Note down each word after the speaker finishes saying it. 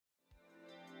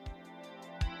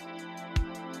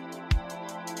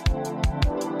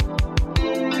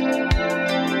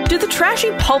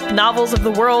trashy pulp novels of the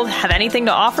world have anything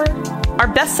to offer? Are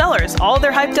bestsellers all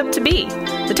they're hyped up to be?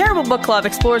 The Terrible Book Club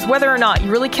explores whether or not you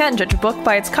really can judge a book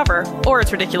by its cover or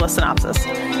its ridiculous synopsis.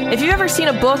 If you've ever seen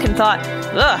a book and thought,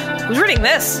 ugh, who's reading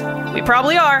this? We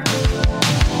probably are.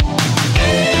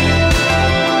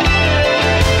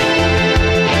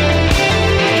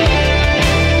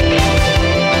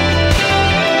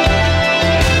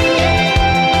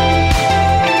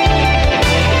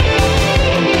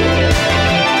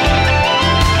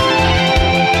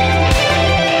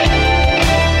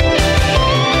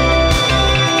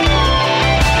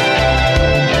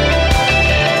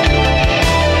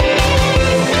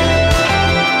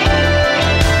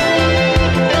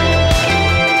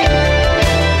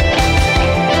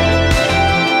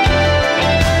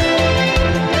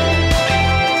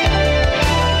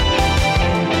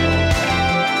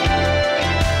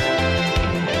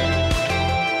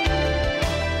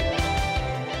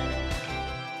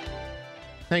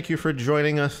 Thank you for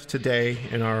joining us today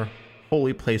in our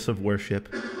holy place of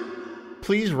worship.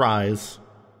 Please rise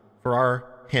for our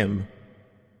hymn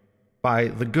by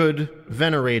the good,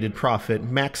 venerated prophet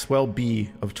Maxwell B.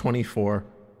 of 24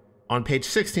 on page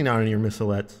 69 in your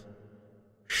missalettes.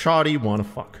 Shawty Wanna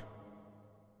Fuck.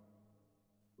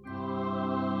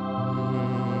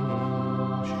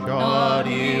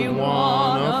 Shawty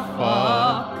wanna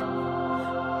fuck.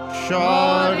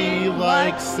 Shawty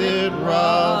likes it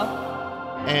rough.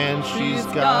 And she's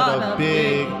got a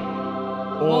big,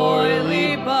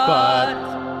 oily butt.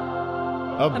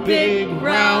 A big,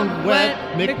 round, wet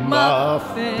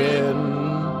McMuffin.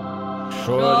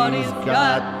 Shorty's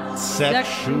got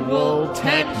sexual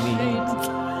technique.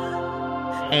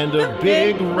 And a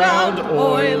big, round,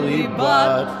 oily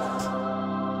butt.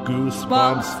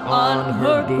 Goosebumps on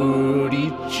her booty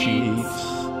cheeks.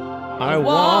 I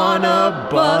wanna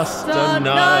bust a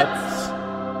nut.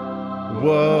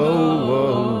 Whoa,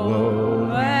 whoa, whoa,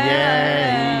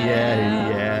 yeah, yeah,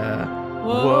 yeah.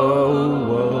 Whoa,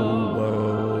 whoa,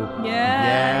 whoa,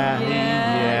 yeah, yeah.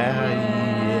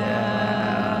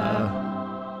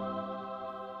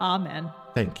 Amen.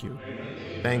 Thank you.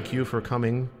 Thank you for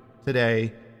coming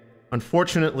today.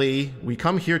 Unfortunately, we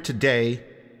come here today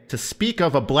to speak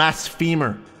of a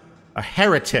blasphemer, a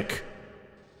heretic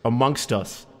amongst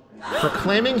us,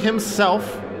 proclaiming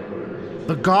himself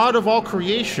the God of all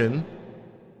creation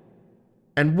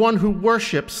and one who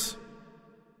worships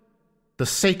the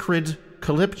sacred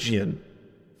Calyptian.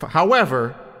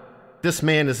 However, this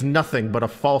man is nothing but a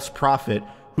false prophet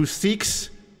who seeks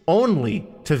only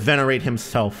to venerate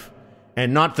himself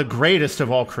and not the greatest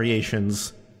of all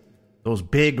creations, those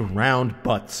big round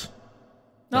butts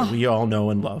that we all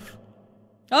know and love.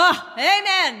 Oh,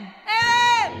 amen!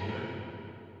 Amen!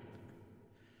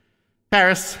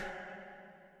 Paris,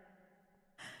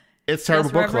 it's Terrible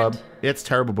Yes, Book Reverend. Club. It's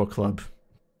Terrible Book Club.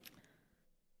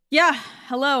 Yeah,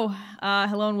 hello.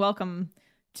 Hello and welcome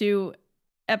to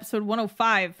episode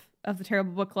 105 of the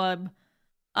Terrible Book Club.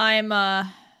 I'm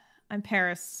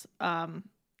Paris, and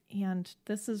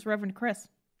this is Reverend Chris.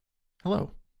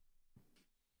 Hello.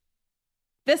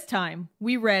 This time,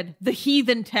 we read the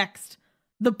heathen text,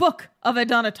 the Book of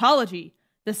Adonitology,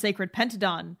 the sacred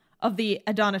pentagon of the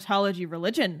Adonitology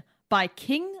religion by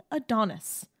King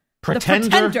Adonis. The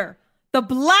pretender, the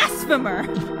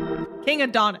blasphemer, King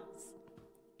Adonis.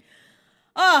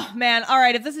 Oh, man. All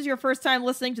right. If this is your first time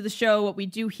listening to the show, what we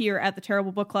do here at the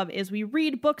Terrible Book Club is we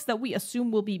read books that we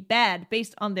assume will be bad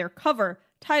based on their cover,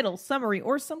 title, summary,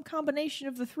 or some combination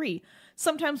of the three.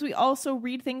 Sometimes we also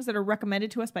read things that are recommended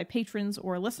to us by patrons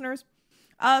or listeners.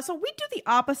 So we do the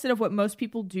opposite of what most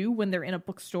people do when they're in a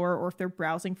bookstore or if they're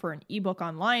browsing for an ebook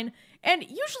online. And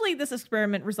usually this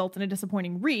experiment results in a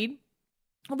disappointing read,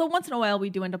 although once in a while we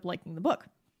do end up liking the book.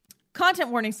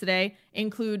 Content warnings today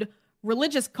include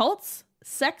religious cults,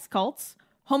 sex cults,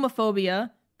 homophobia,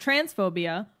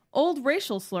 transphobia, old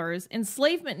racial slurs,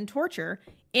 enslavement and torture,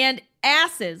 and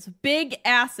asses, big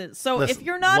asses. So Listen, if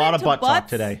you're not a lot into of butt butts, talk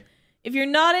today. If you're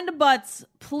not into butts,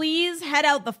 please head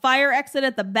out the fire exit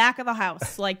at the back of the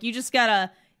house. Like, you just gotta,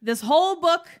 this whole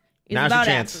book is Now's about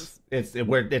your chance. asses.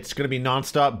 It's going to be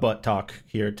nonstop butt talk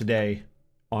here today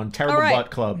on Terrible All right.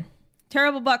 Butt Club.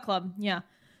 Terrible Butt Club, yeah.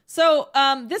 So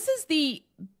this is the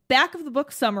back of the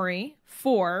book summary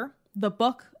for the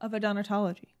Book of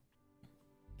Adonitology.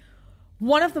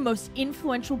 One of the most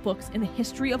influential books in the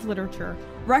history of literature,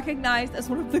 recognized as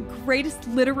one of the greatest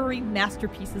literary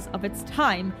masterpieces of its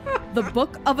time, the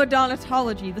Book of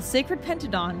Adonitology, the Sacred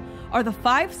Pentagon, are the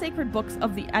 5 sacred books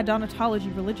of the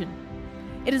Adonitology religion.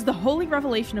 It is the holy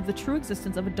revelation of the true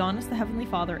existence of Adonis, the Heavenly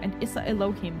Father, and Issa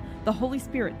Elohim, the Holy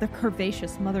Spirit, the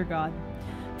curvaceous Mother God.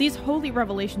 These holy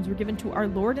revelations were given to our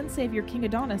Lord and Savior King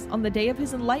Adonis on the day of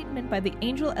his enlightenment by the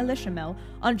angel Elishamel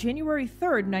on January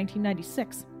 3rd,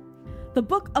 1996. The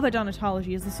Book of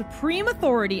Adonitology is the supreme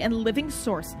authority and living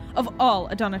source of all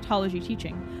Adonitology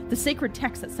teaching, the sacred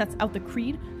text that sets out the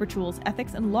creed, rituals,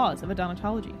 ethics, and laws of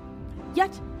Adonitology.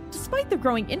 Yet, despite the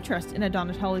growing interest in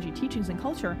Adonitology teachings and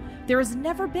culture, there has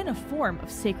never been a form of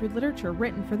sacred literature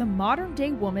written for the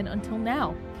modern-day woman until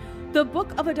now. The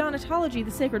Book of Adonitology,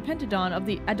 the sacred pentadon of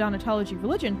the Adonitology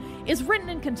religion, is written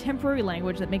in contemporary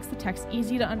language that makes the text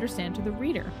easy to understand to the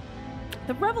reader.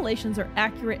 The revelations are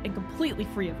accurate and completely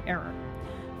free of error.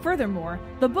 Furthermore,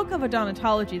 the Book of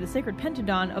Adonitology, the sacred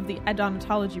pentadon of the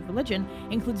Adonitology religion,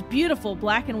 includes beautiful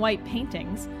black and white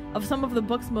paintings of some of the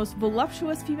book's most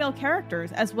voluptuous female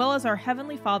characters, as well as our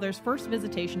Heavenly Father's first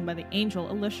visitation by the angel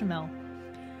Elishamel.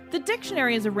 The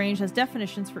dictionary is arranged as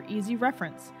definitions for easy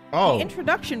reference. Oh. The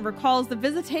introduction recalls the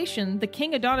visitation the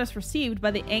King Adonis received by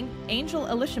the angel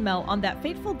Elishamel on that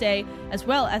fateful day, as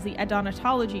well as the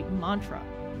Adonitology mantra.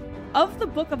 Of the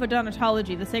Book of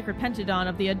Adonitology, the sacred pentadon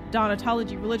of the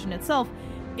Adonitology religion itself,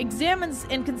 examines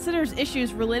and considers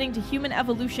issues relating to human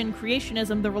evolution,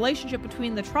 creationism, the relationship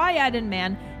between the triad and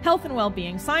man, health and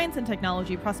well-being, science and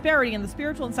technology, prosperity, and the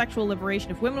spiritual and sexual liberation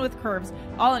of women with curves,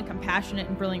 all in compassionate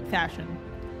and brilliant fashion.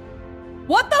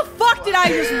 What the fuck did I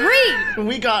just read?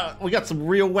 We got some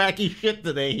real wacky shit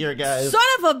today here, guys. Son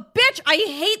of a bitch! I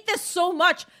hate this so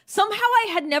much. Somehow I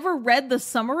had never read the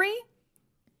summary.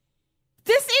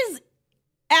 This is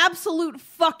absolute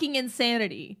fucking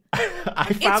insanity.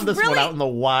 I found this one out in the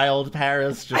wild,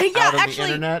 Paris, just out on the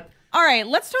internet. All right,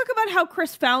 let's talk about how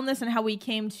Chris found this and how we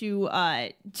came to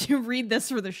read this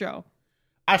for the show.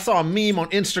 I saw a meme on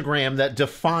Instagram that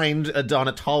defined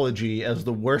Adonitology as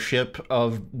the worship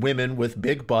of women with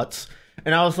big butts.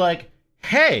 And I was like,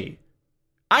 hey,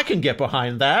 I can get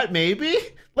behind that, maybe.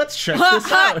 Let's check this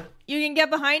out. You can get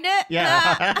behind it?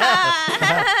 Yeah.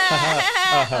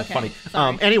 Okay, funny.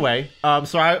 Anyway,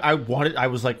 so I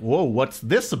was like, whoa, what's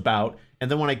this about?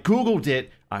 And then when I Googled it,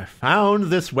 I found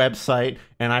this website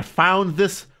and I found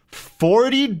this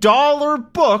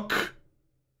 $40 book.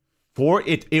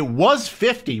 It was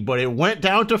 50, but it went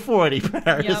down to 40,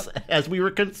 Paris, as we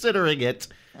were considering it.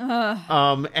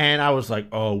 And I was like,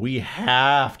 oh, we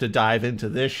have to dive into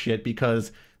this shit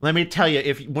because let me tell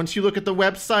you, once you look at the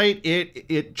website,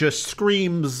 it just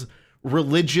screams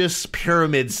religious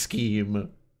pyramid scheme.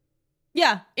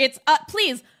 Yeah, it's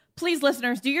please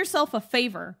listeners, do yourself a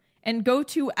favor and go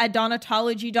to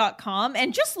adonitology.com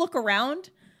and just look around.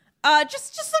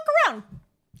 Just look around.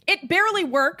 It barely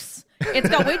works. It's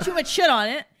got way too much shit on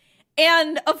it.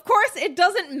 And of course, it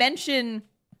doesn't mention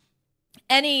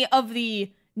any of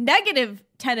the negative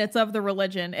tenets of the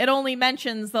religion. It only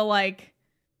mentions the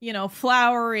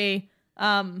flowery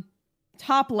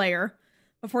top layer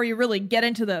before you really get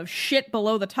into the shit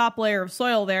below the top layer of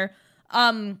soil there.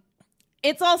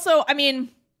 It's also,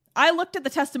 I looked at the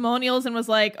testimonials and was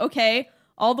like, okay,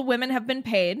 all the women have been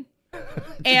paid.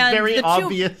 And very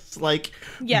obvious,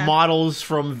 yeah, models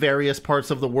from various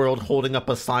parts of the world holding up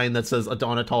a sign that says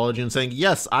Adonitology and saying,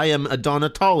 yes, I am a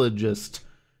Donatologist.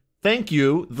 Thank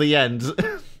you. The end.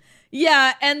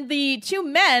 Yeah, and the two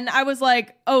men, I was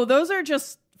like, oh, those are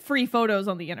just free photos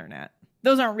on the internet.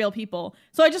 Those aren't real people.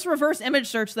 So I just reverse image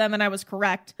searched them and I was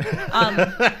correct. And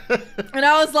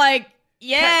I was like,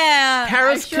 yeah.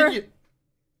 Paris,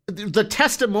 the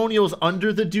testimonials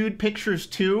under the dude pictures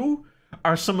too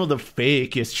are some of the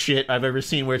fakest shit I've ever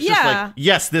seen, where it's just like,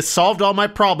 yes, this solved all my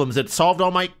problems. It solved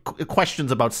all my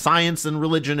questions about science and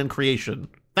religion and creation.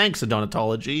 Thanks,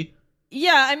 Adonitology.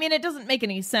 Yeah, it doesn't make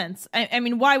any sense.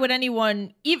 Why would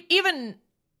anyone even...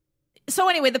 So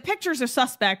anyway, the pictures are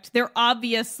suspect. They're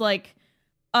obvious, from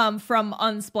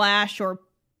Unsplash or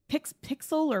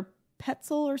Pixel or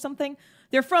Petzl or something.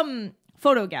 They're from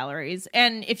photo galleries.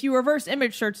 And if you reverse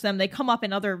image search them, they come up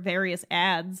in other various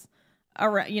ads,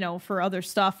 for other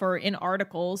stuff or in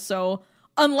articles. So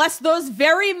unless those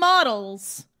very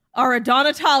models are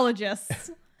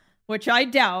Adonitologists, which I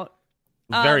doubt.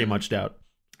 Very much doubt.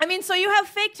 So you have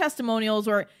fake testimonials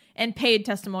and paid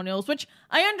testimonials, which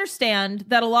I understand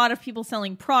that a lot of people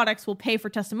selling products will pay for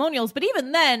testimonials, but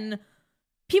even then,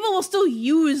 people will still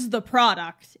use the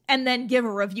product and then give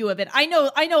a review of it. I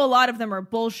know a lot of them are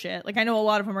bullshit. I know a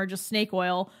lot of them are just snake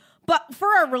oil. But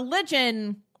for a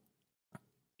religion,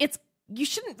 you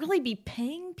shouldn't really be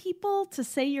paying people to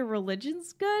say your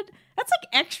religion's good. That's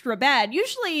extra bad.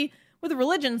 Usually with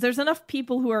religions, there's enough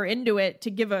people who are into it to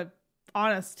give a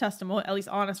honest testimony, at least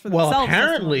honest for Well, themselves.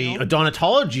 apparently, testimonial.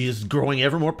 Adonitology is growing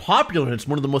ever more popular. It's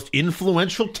one of the most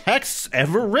influential texts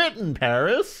ever written,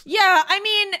 Paris. Yeah, I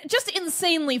mean, just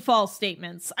insanely false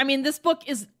statements. I mean, this book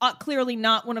is clearly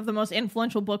not one of the most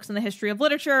influential books in the history of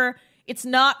literature. It's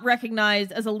not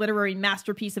recognized as a literary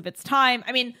masterpiece of its time.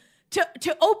 I mean,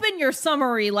 to open your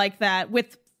summary like that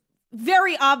with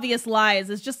very obvious lies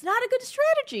is just not a good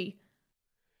strategy.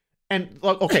 And,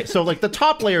 okay, so, like, the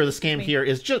top layer of the scam here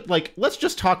is just, like, let's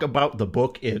just talk about the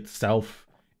book itself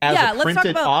as a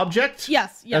printed object.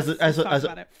 Yes, as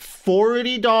a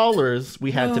 $40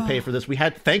 we had to pay for this. We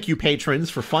had, thank you, patrons,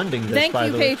 for funding this, Thank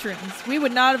you, patrons. We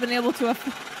would not have been able to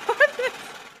afford this.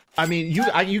 I mean,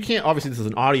 you can't, obviously this is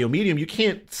an audio medium, you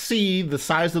can't see the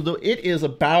size of it is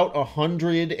about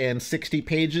 160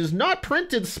 pages, not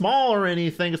printed small or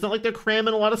anything. It's not like they're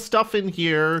cramming a lot of stuff in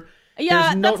here.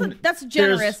 Yeah, that's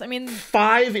generous. I mean,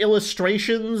 5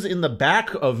 illustrations in the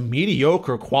back of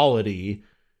mediocre quality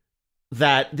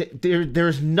that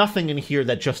there's nothing in here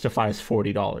that justifies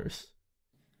 $40.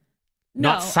 No,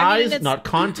 not size, not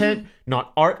content,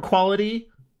 not art quality.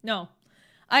 No.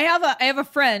 I have a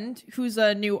friend who's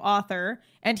a new author,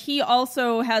 and he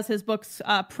also has his books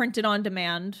printed on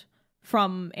demand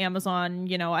from Amazon.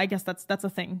 You know, I guess that's a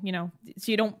thing, you know.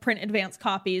 So you don't print advanced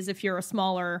copies if you're a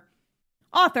smaller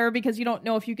author because you don't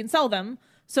know if you can sell them.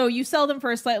 So you sell them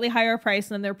for a slightly higher price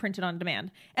and then they're printed on demand.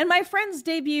 And my friend's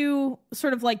debut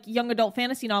sort of like young adult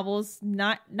fantasy novel is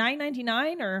not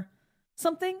 $9.99 or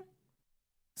something.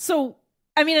 So,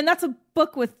 I mean, and that's a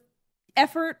book with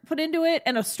effort put into it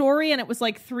and a story, and it was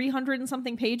like 300 and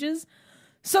something pages.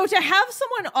 So to have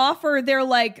someone offer their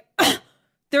like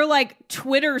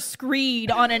Twitter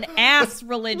screed on an ass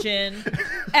religion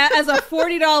as a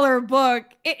 $40 book,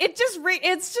 it's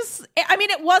just I mean,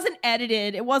 it wasn't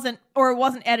edited. It wasn't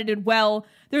edited well.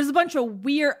 There's a bunch of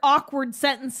weird, awkward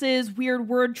sentences, weird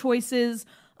word choices.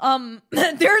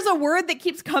 There's a word that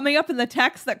keeps coming up in the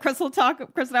text that Chris and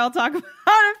I will talk about in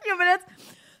a few minutes.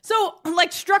 So,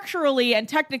 like, structurally and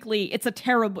technically,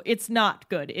 it's not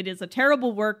good. It is a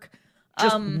terrible work.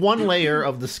 Just one layer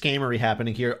of the scamery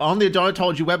happening here. On the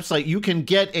Adonitology website, you can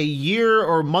get a year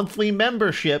or monthly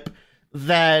membership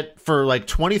that for like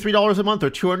 $23 a month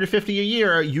or $250 a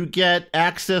year, you get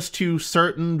access to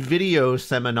certain video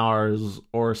seminars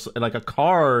or like a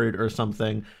card or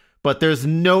something. But there's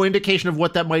no indication of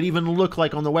what that might even look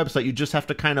like on the website. You just have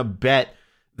to kind of bet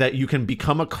that you can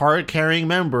become a card-carrying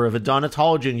member of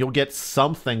Adonitology and you'll get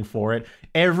something for it.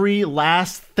 Every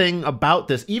last thing about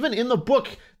this, even in the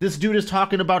book, this dude is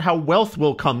talking about how wealth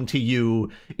will come to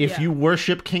you if you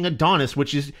worship King Adonis,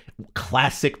 which is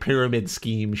classic pyramid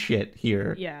scheme shit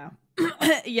here. Yeah.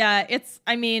 Yeah,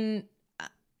 I mean,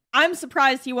 I'm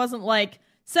surprised he wasn't like,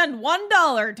 send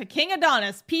 $1 to King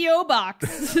Adonis, P.O. Box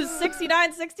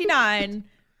 6969,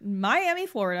 Miami,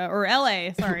 Florida, or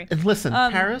LA, sorry. And listen,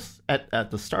 Paris, at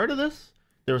the start of this,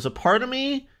 there was a part of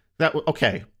me that,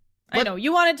 okay. I know,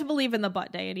 you wanted to believe in the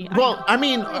butt deity. Well, I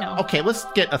mean, okay, let's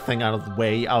get a thing out of the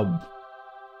way.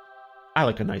 I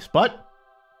like a nice butt.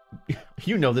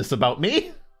 You know this about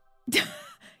me.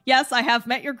 Yes, I have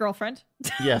met your girlfriend.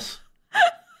 Yes.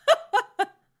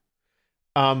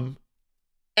 And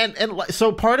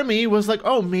so part of me was like,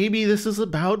 oh, maybe this is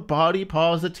about body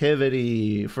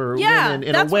positivity for women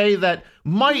in a way that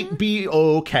might be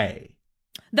okay.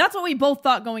 That's what we both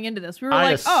thought going into this. We were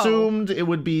I assumed it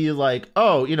would be like,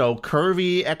 oh, you know,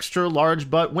 curvy, extra large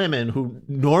butt women who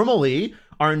normally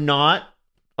are not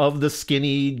of the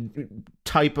skinny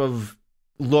type of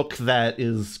look that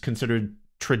is considered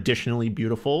traditionally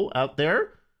beautiful out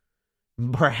there.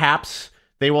 Perhaps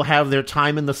they will have their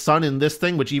time in the sun in this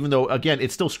thing, which even though, again,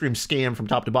 it still screams scam from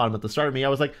top to bottom at the start of me, I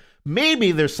was like,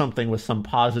 maybe there's something with some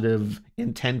positive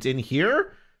intent in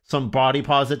here, some body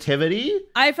positivity.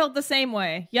 I felt the same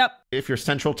way. Yep. If your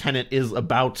central tenet is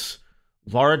about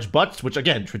large butts, which,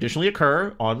 again, traditionally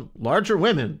occur on larger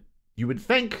women, you would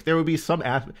think there would be some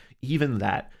aspect. Even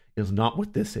that is not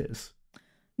what this is.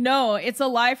 No, it's a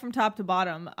lie from top to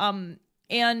bottom.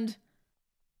 And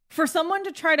for someone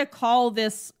to try to call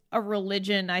this a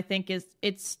religion, I think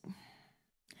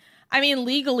I mean,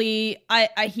 legally,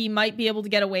 he might be able to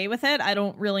get away with it. I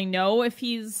don't really know if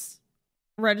he's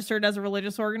registered as a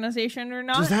religious organization or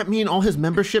not. Does that mean all his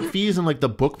membership fees and like the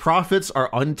book profits are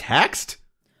untaxed?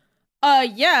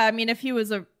 Yeah. I mean, if he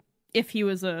was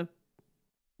a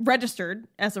registered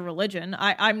as a religion,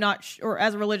 I'm not or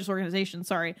as a religious organization,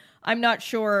 sorry, I'm not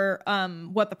sure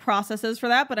what the process is for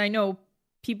that, but I know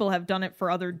people have done it for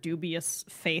other dubious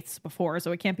faiths before,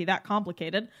 so it can't be that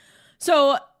complicated.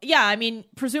 So, yeah, I mean,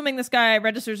 presuming this guy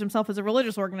registers himself as a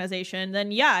religious organization,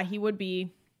 then yeah, he would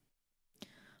be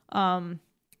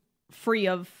free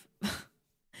of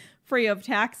free of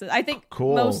taxes. I think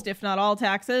Cool. most, if not all,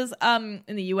 taxes, in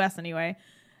the US anyway.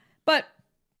 But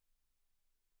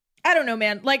I don't know,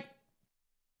 man. Like,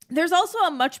 there's also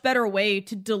a much better way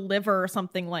to deliver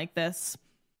something like this.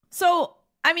 So,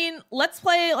 I mean, let's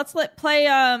play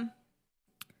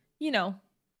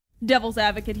devil's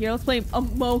advocate here. Let's play a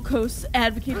Molkos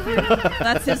advocate here.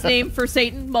 That's his name for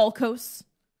Satan, Molkos.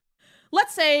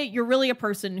 Let's say you're really a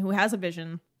person who has a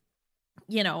vision,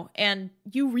 and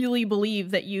you really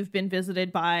believe that you've been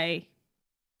visited by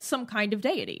some kind of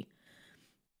deity.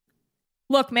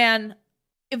 Look, man,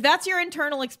 if that's your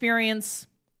internal experience,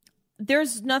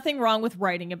 there's nothing wrong with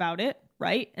writing about it,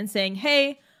 right? And saying,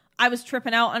 hey, I was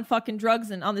tripping out on fucking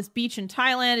drugs and on this beach in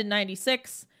Thailand in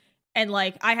 96. And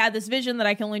like, I had this vision that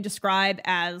I can only describe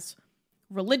as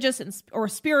religious or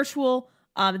spiritual.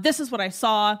 This is what I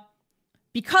saw.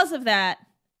 Because of that,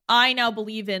 I now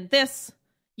believe in this.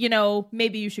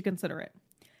 Maybe you should consider it.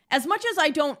 As much as I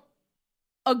don't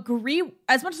agree,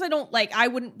 as much as I don't I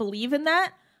wouldn't believe in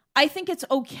that, I think it's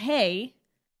okay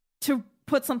to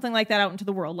put something like that out into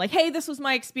the world. Like, hey, this was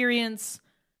my experience.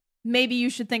 Maybe you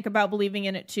should think about believing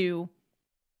in it too.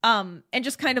 And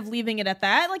just kind of leaving it at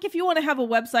that. Like, if you want to have a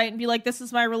website and be like, this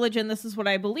is my religion, this is what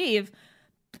I believe,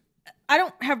 I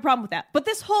don't have a problem with that. But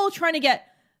this whole trying to get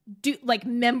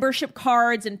membership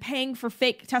cards and paying for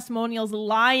fake testimonials,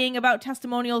 lying about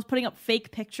testimonials, putting up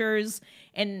fake pictures.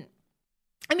 And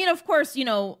I mean, of course,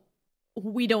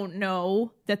 we don't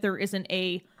know that there isn't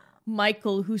a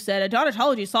Michael who said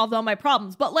Adonitology solved all my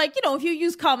problems. But if you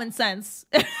use common sense,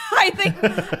 I think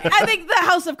the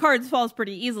house of cards falls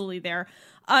pretty easily there.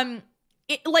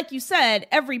 Like you said,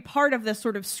 every part of this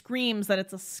sort of screams that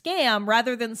it's a scam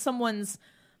rather than someone's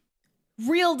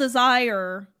real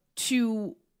desire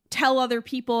to tell other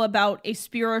people about a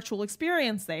spiritual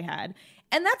experience they had.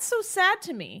 And that's so sad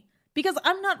to me because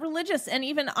I'm not religious. And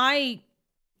even I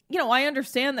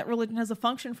understand that religion has a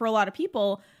function for a lot of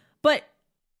people, but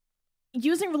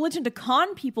using religion to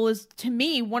con people is, to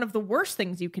me, one of the worst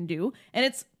things you can do. And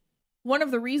it's one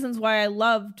of the reasons why I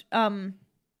loved, you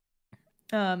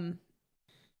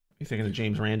thinking of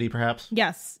James Randi, perhaps?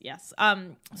 Yes.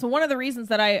 So one of the reasons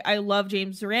that I love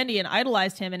James Randi and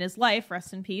idolized him in his life,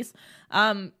 rest in peace,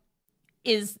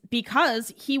 is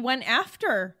because he went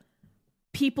after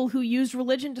people who used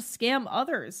religion to scam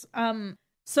others.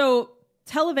 So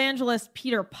televangelist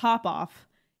Peter Popoff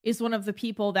is one of the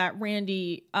people that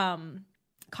Randi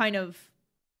kind of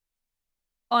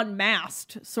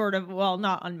unmasked, sort of, well,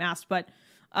 not unmasked, but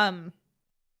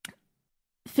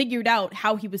figured out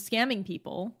how he was scamming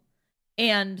people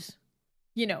and,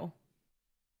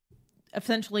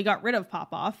 essentially got rid of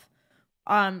Popoff.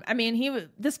 I mean,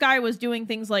 this guy was doing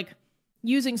things like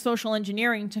using social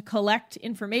engineering to collect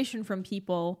information from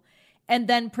people and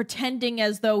then pretending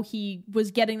as though he was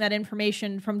getting that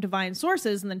information from divine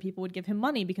sources, and then people would give him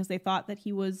money because they thought that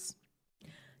he was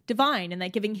divine and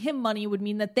that giving him money would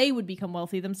mean that they would become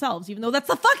wealthy themselves, even though that's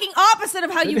the fucking opposite of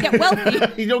how you get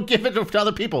wealthy. You don't give it to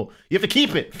other people. You have to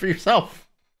keep it for yourself.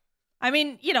 I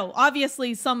mean,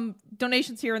 obviously some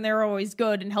donations here and there are always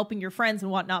good and helping your friends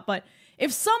and whatnot, but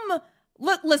if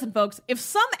listen, folks, if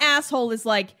some asshole is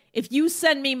like, if you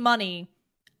send me money,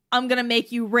 I'm going to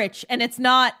make you rich, and it's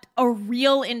not a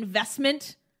real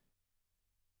investment,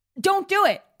 don't do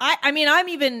it. I mean, I'm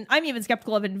even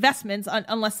skeptical of investments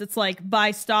unless it's like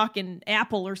buy stock in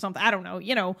Apple or something. I don't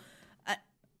know,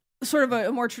 sort of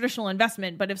a more traditional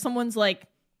investment. But if someone's like,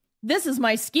 this is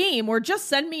my scheme, or just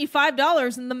send me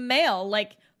 $5 in the mail,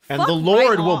 and the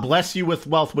Lord will bless you with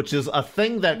wealth, which is a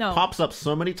thing that pops up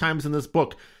so many times in this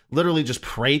book. Literally just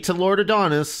pray to Lord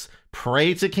Adonis,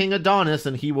 pray to King Adonis,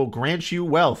 and he will grant you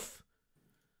wealth.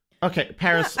 Okay,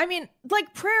 Paris. Yeah, I mean,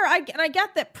 prayer, I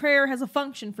get that prayer has a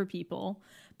function for people,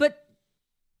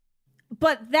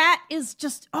 but that is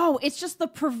just, it's just the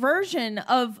perversion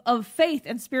of faith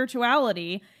and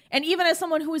spirituality. And even as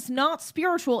someone who is not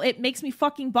spiritual, it makes me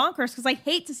fucking bonkers because I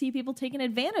hate to see people taken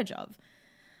advantage of.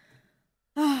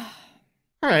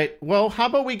 All right, well, how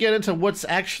about we get into what's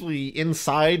actually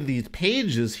inside these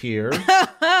pages here?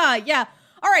 Yeah.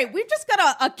 All right, we've just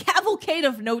got a cavalcade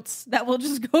of notes that we'll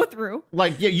just go through.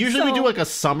 Usually we do a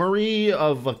summary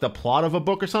of the plot of a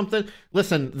book or something.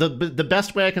 Listen, the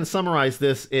best way I can summarize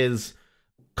this is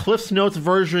Cliff's Notes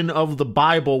version of the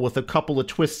Bible with a couple of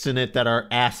twists in it that are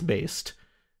ass-based.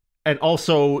 And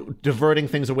also diverting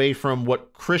things away from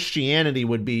what Christianity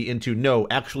would be into, no,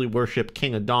 actually worship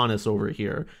King Adonis over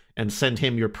here and send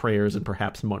him your prayers and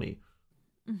perhaps money.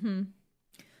 Mm-hmm.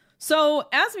 So,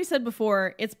 as we said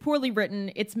before, it's poorly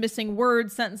written, it's missing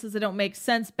words, sentences that don't make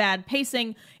sense, bad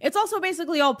pacing. It's also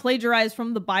basically all plagiarized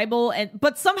from the Bible,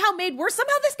 but somehow made worse.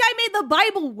 Somehow this guy made the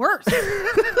Bible worse.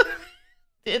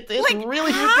 It's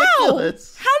really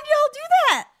ridiculous. How did y'all do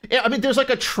that? Yeah, I mean, there's like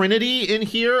a trinity in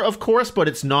here, of course, but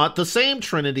it's not the same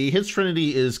trinity. His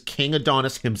trinity is King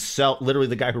Adonis himself, literally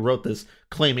the guy who wrote this,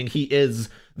 claiming he is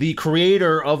the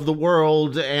creator of the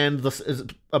world and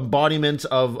the embodiment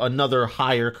of another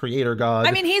higher creator god.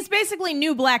 I mean, he's basically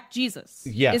new black Jesus.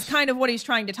 Yes. Is kind of what he's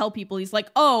trying to tell people. He's like,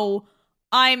 oh,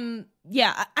 he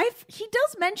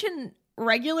does mention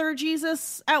regular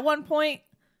Jesus at one point.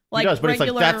 Like, he does, but it's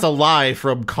like, that's a lie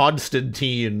from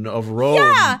Constantine of Rome.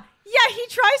 Yeah, he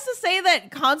tries to say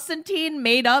that Constantine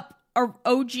made up a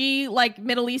OG, like,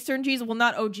 Middle Eastern Jesus. Well,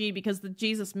 not OG, because the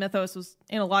Jesus mythos was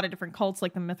in a lot of different cults,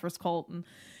 like the Mithras cult, and,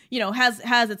 you know, has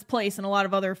its place in a lot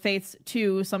of other faiths,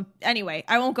 too. Anyway,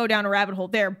 I won't go down a rabbit hole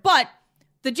there, but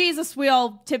the Jesus we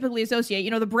all typically associate,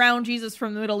 you know, the brown Jesus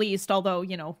from the Middle East, although,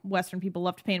 you know, Western people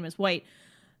love to paint him as white.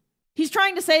 He's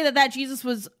trying to say that Jesus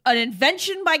was an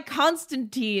invention by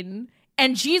Constantine,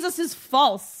 and Jesus is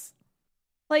false.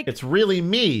 Like, it's really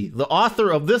me, the author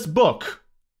of this book,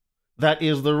 that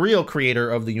is the real creator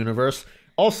of the universe.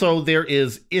 Also, there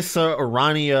is Issa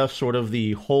Urania, sort of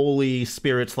the Holy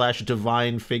Spirit /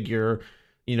 divine figure,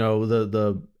 you know,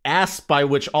 the ass by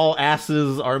which all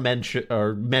asses are measured.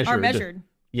 Are measured.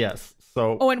 Yes.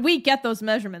 So. Oh, and we get those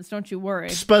measurements, don't you worry.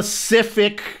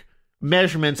 Specific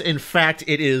measurements. In fact,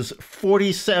 it is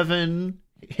 47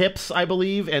 hips, I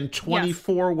believe, and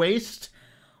 24 waist.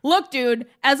 Look, dude,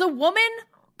 as a woman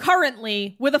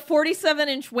currently with a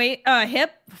 47-inch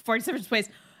hip, 47-inch waist,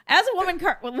 as a woman,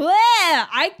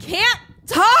 I can't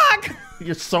talk.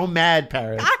 You're so mad,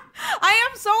 Paris. I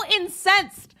am so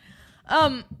incensed.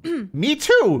 Me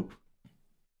too.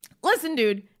 Listen,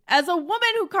 dude, as a woman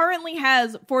who currently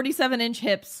has 47-inch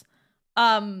hips,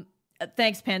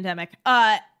 thanks, pandemic,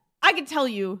 I can tell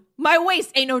you, my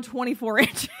waist ain't no 24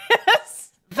 inches.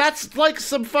 That's like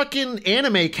some fucking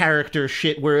anime character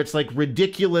shit where it's like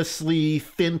ridiculously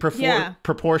thin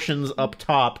proportions up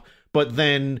top, but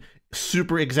then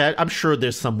super exact. I'm sure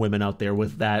there's some women out there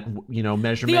with that, you know,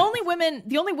 measurement.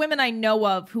 The only women I know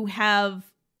of who I've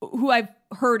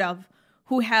heard of,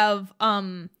 who have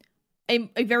a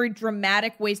very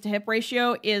dramatic waist to hip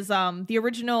ratio is the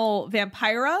original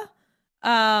Vampira.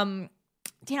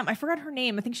 Damn, I forgot her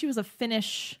name. I think she was a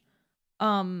Finnish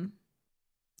descent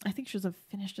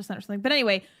or something. But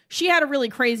anyway, she had a really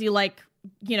crazy, like,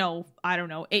 you know, I don't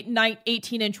know,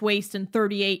 18-inch waist and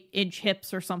 38-inch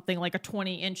hips or something, like a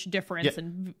 20-inch difference. Yeah.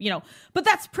 And, you know, but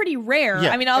that's pretty rare.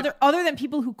 Yeah. I mean, other than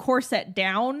people who corset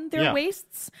down their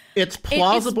waists. It's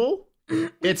plausible.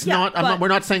 It's not, we're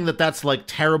not saying that that's like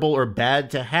terrible or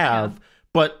bad to have,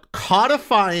 but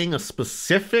codifying a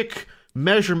specific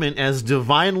measurement as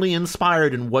divinely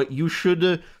inspired and what you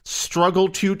should struggle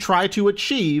to try to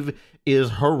achieve is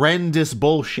horrendous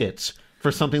bullshit for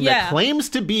something that claims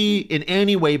to be in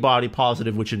any way body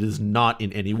positive, which it is not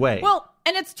in any way. Well,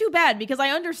 and it's too bad because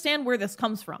I understand where this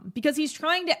comes from, because he's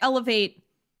trying to elevate.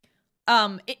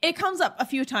 It comes up a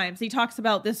few times. He talks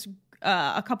about this,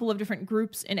 a couple of different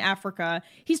groups in Africa.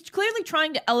 He's clearly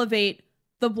trying to elevate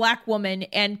the black woman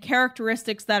and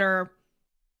characteristics that are,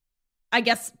 I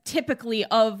guess, typically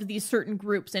of these certain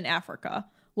groups in Africa,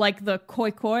 like the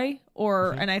Khoikhoi,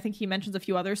 and I think he mentions a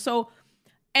few others. So,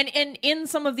 and in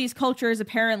some of these cultures,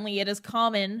 apparently it is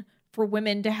common for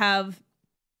women to have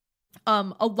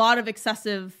a lot of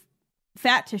excessive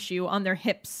fat tissue on their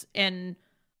hips and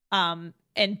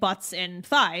butts and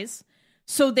thighs.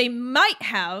 So they might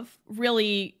have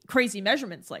really crazy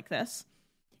measurements like this.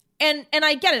 And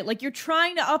I get it. Like, you're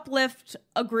trying to uplift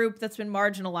a group that's been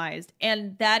marginalized,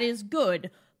 and that is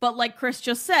good. But like Chris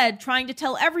just said, trying to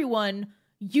tell everyone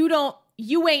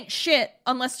you ain't shit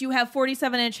unless you have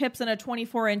 47-inch hips and a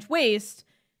 24-inch waist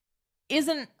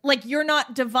isn't, like, you're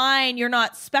not divine, you're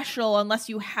not special unless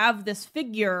you have this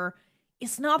figure.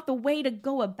 It's not the way to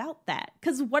go about that.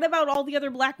 Because what about all the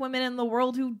other black women in the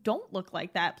world who don't look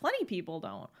like that? Plenty of people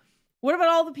don't. What about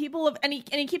all the people of, and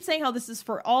he keeps saying how this is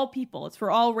for all people. It's for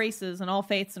all races and all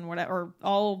faiths and whatever, or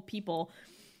all people.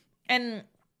 And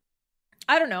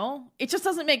I don't know. It just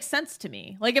doesn't make sense to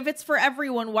me. Like, if it's for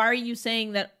everyone, why are you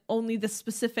saying that only the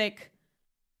specific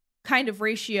kind of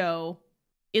ratio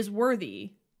is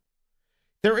worthy?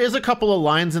 There is a couple of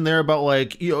lines in there about,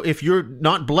 like, you know, if you're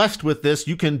not blessed with this,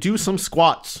 you can do some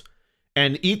squats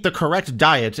and eat the correct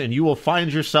diet, and you will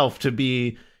find yourself to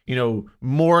be, you know,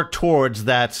 more towards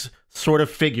that sort of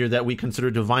figure that we consider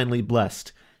divinely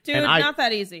blessed. Dude, And not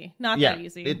that easy. Not that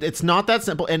easy. It's not that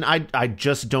simple. And I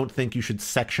just don't think you should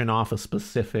section off a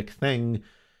specific thing.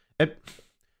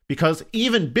 Because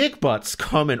even big butts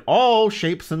come in all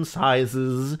shapes and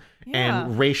sizes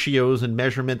and ratios and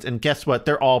measurements. And guess what?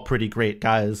 They're all pretty great,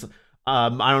 guys. I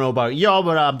don't know about y'all,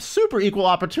 but I'm super equal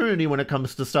opportunity when it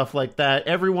comes to stuff like that.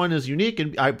 Everyone is unique,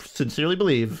 and I sincerely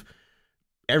believe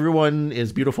everyone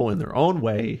is beautiful in their own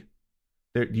way.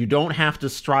 You don't have to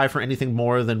strive for anything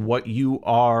more than what you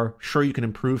are. Sure, you can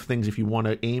improve things if you want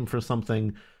to aim for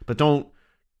something, but don't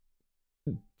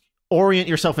orient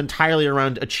yourself entirely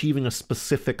around achieving a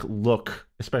specific look,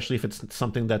 especially if it's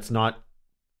something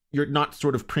you're not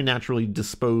sort of preternaturally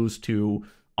disposed to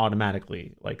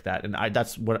automatically like that. And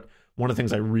that's one of the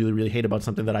things I really, really hate about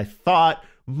something that I thought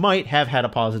might have had a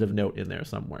positive note in there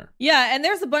somewhere. Yeah, and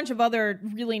there's a bunch of other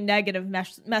really negative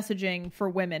messaging for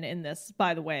women in this,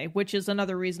 by the way, which is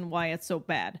another reason why it's so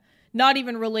bad. Not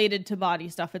even related to body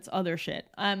stuff, it's other shit.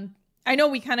 I know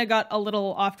we kind of got a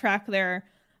little off track there,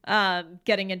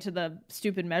 getting into the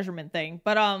stupid measurement thing,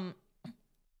 but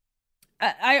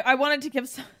I wanted to give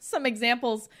some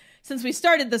examples. Since we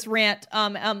started this rant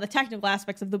on the technical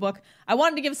aspects of the book, I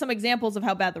wanted to give some examples of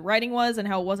how bad the writing was and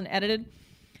how it wasn't edited.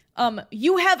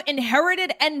 You have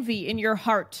inherited envy in your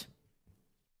heart.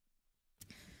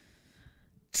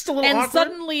 Just a little awkward.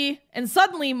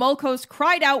 Suddenly Molkos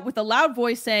cried out with a loud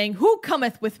voice saying, "Who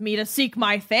cometh with me to seek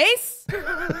my face?"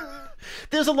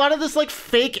 There's a lot of this like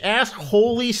fake ass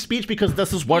holy speech because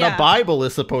this is what a Bible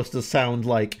is supposed to sound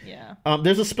like. Yeah.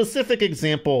 There's a specific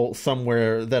example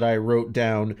somewhere that I wrote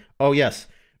down. Oh yes.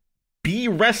 Be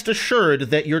rest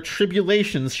assured that your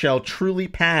tribulations shall truly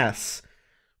pass.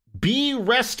 Be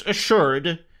rest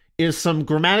assured is some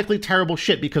grammatically terrible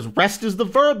shit because rest is the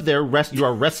verb there. Rest, you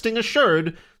are resting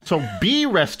assured. So be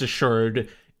rest assured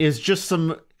is just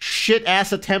some shit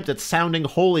ass attempt at sounding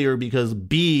holier because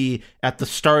be at the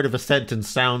start of a sentence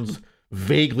sounds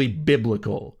vaguely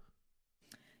biblical.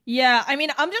 Yeah, I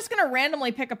mean, I'm just gonna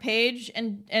randomly pick a page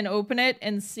and open it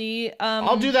and see.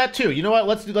 I'll do that too. You know what?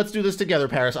 Let's do this together,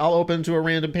 Paris. I'll open to a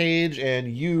random page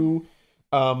and you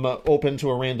open to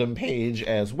a random page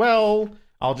as well.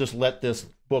 I'll just let this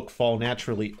book fall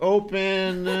naturally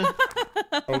open.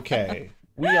 Okay,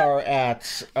 we are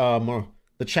at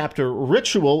the chapter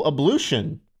Ritual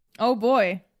Ablution. Oh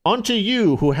boy! Unto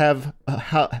you who have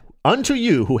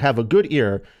a good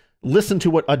ear, listen to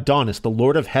what Adonis, the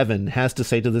Lord of Heaven, has to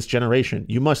say to this generation.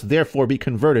 You must therefore be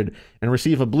converted and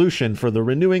receive ablution for the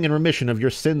renewing and remission of your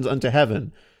sins unto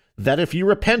heaven. That if you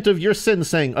repent of your sins,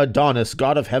 saying, Adonis,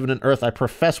 God of heaven and earth, I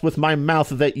profess with my mouth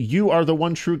that you are the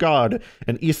one true God,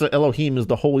 and Isa Elohim is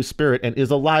the Holy Spirit and is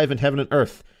alive in heaven and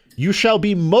earth. You shall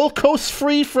be molkos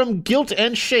free from guilt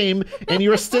and shame, and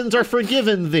your sins are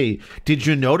forgiven thee. Did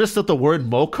you notice that the word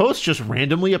molkos just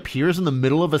randomly appears in the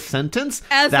middle of a sentence?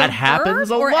 As that a happens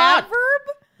verb a or lot.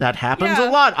 adverb? That happens a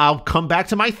lot. I'll come back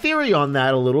to my theory on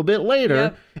that a little bit later.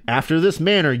 Yep. After this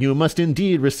manner, you must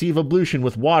indeed receive ablution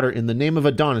with water in the name of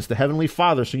Adonis, the heavenly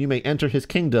Father, so you may enter his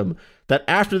kingdom. That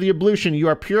after the ablution, you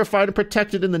are purified and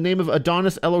protected in the name of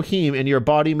Adonis Elohim, and your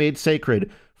body made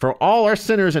sacred. For all are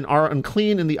sinners and are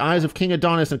unclean in the eyes of King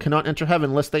Adonis and cannot enter heaven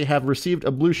unless they have received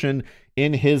ablution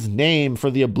in his name.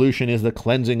 For the ablution is the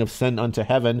cleansing of sin unto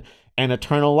heaven and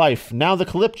eternal life. Now the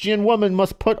Calyptian woman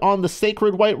must put on the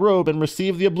sacred white robe and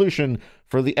receive the ablution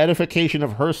for the edification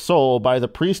of her soul by the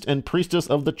priest and priestess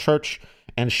of the church,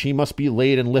 and she must be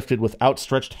laid and lifted with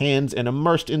outstretched hands and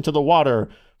immersed into the water.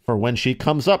 For when she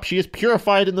comes up, she is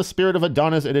purified in the spirit of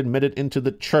Adonis and admitted into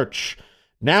the church.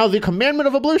 Now the commandment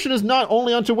of ablution is not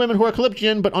only unto women who are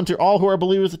Calyptian, but unto all who are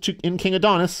believers in King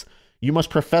Adonis. You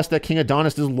must profess that King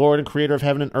Adonis is Lord and Creator of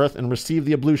heaven and earth, and receive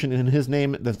the ablution in his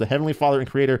name as the Heavenly Father and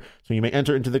Creator, so you may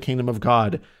enter into the kingdom of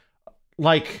God.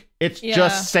 Like, it's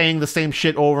just saying the same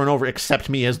shit over and over. Accept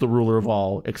me as the ruler of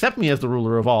all. Accept me as the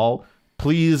ruler of all.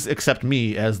 Please accept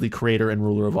me as the creator and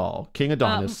ruler of all. King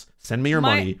Adonis, send me your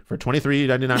money for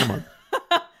 $23.99 a month.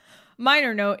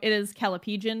 Minor note, it is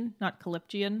Callipygian, not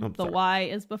Calyptian. The Y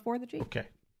is before the G. Okay.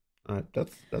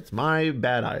 That's my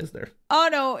bad eyes there. Oh,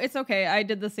 no, it's okay. I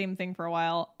did the same thing for a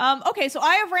while. Okay, so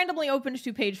I have randomly opened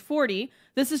to page 40.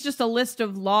 This is just a list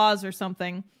of laws or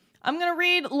something. I'm going to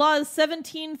read laws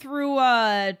 17 through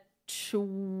 20?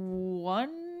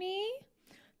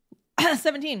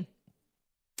 17.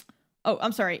 Oh,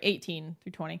 I'm sorry, 18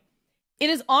 through 20. It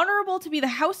is honorable to be the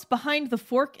house behind the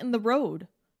fork in the road.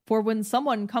 For when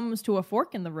someone comes to a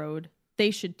fork in the road,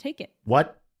 they should take it.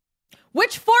 What?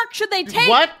 Which fork should they take?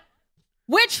 What?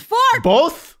 Which fork?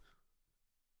 Both?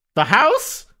 The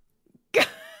house?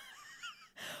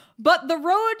 But the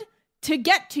road to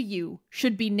get to you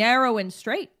should be narrow and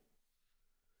straight.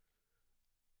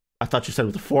 I thought you said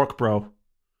with a fork, bro.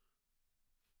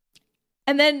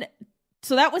 And then,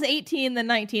 so that was 18, then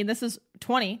 19. This is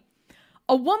 20.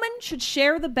 A woman should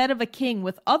share the bed of a king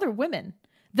with other women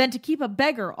than to keep a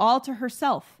beggar all to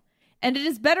herself. And it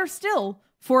is better still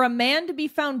for a man to be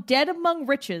found dead among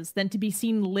riches than to be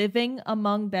seen living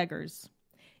among beggars.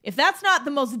 If that's not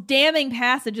the most damning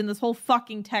passage in this whole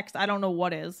fucking text, I don't know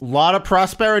what is. A lot of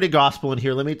prosperity gospel in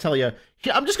here, let me tell you.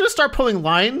 I'm just going to start pulling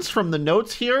lines from the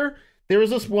notes here. There is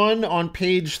this one on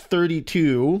page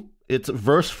 32. It's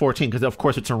verse 14, because of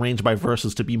course it's arranged by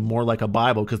verses to be more like a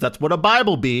Bible, because that's what a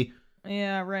Bible be.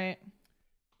 Yeah, right.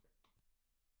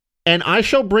 And I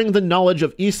shall bring the knowledge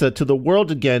of Isa to the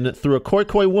world again through a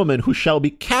Khoikhoi woman who shall be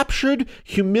captured,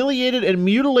 humiliated, and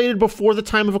mutilated before the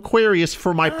time of Aquarius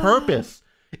for my purpose.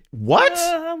 What?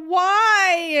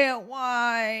 Why?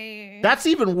 That's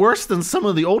even worse than some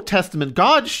of the Old Testament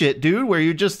God shit, dude, where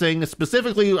you're just saying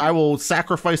specifically, I will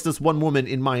sacrifice this one woman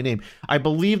in my name. I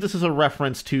believe this is a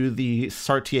reference to the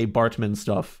Sartier-Bartman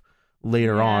stuff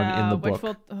later on in the book.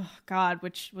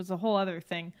 Which was a whole other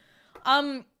thing.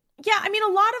 Yeah, I mean, a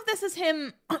lot of this is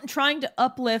him trying to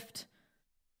uplift,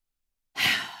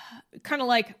 kind of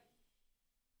like,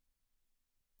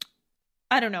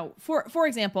 I don't know. For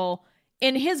example,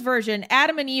 in his version,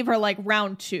 Adam and Eve are like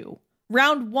round 2.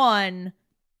 Round 1,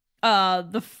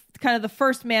 the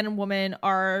first man and woman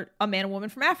are a man and woman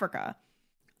from Africa,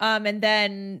 and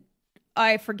then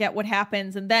I forget what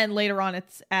happens, and then later on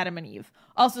it's Adam and Eve.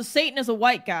 Also, Satan is a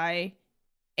white guy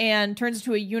and turns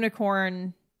into a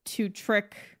unicorn to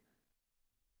trick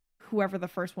whoever the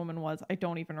first woman was. I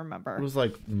don't even remember. It was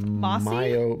like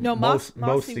Mosi?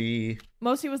 Mosi.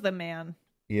 Mosi was the man.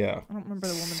 Yeah. I don't remember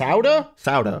the woman.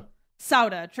 Sauda.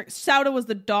 Sauda was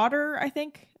the daughter, I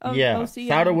think, of Mosi.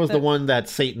 Sauda was the one that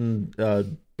Satan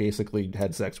basically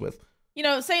had sex with. You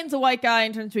know, Satan's a white guy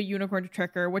and turns into a unicorn to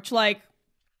trick her, which, like,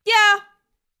 yeah,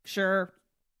 sure.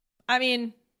 I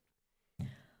mean,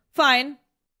 fine.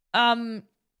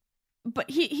 But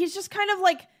he's just kind of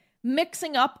like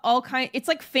mixing up it's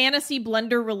like fantasy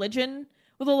blender religion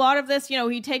with a lot of this. You know,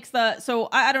 he takes so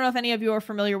I don't know if any of you are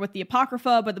familiar with the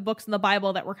Apocrypha, but the books in the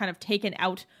Bible that were kind of taken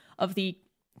out of the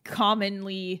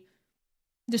commonly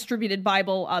distributed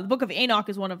Bible. The Book of Enoch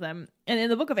is one of them. And in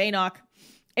the Book of Enoch,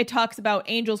 it talks about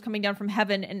angels coming down from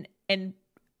heaven and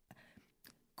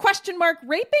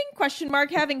raping,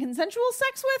 having consensual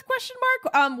sex with,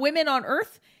 women on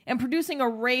earth, and producing a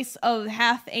race of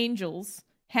half angels,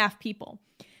 half people.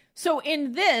 So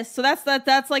in this,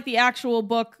 that's like the actual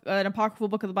book, an apocryphal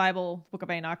book of the Bible, Book of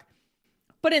Enoch.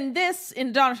 But in this,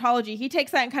 in Adonitology, he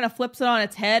takes that and kind of flips it on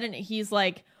its head, and he's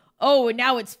like, oh, and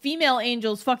now it's female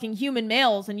angels fucking human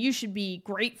males, and you should be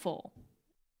grateful.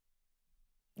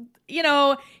 You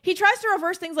know, he tries to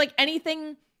reverse things, like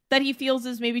anything that he feels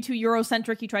is maybe too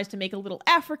Eurocentric, he tries to make a little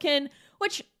African,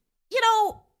 which, you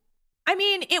know, I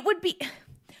mean, it would be...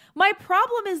 My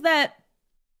problem is that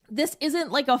this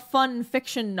isn't like a fun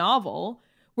fiction novel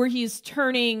where he's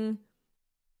turning,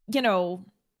 you know,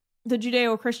 the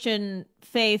Judeo-Christian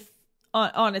faith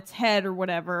on its head or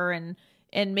whatever and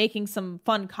making some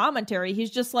fun commentary.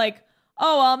 He's just like,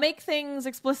 oh, I'll make things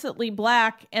explicitly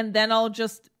black and then I'll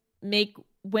just make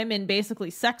women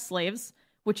basically sex slaves,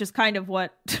 which is kind of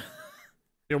what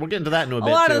yeah, we'll get into that in a bit.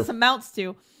 A lot of this amounts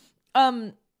to.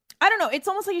 I don't know. It's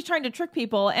almost like he's trying to trick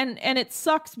people, and it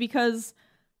sucks because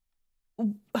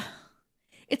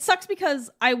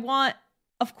I want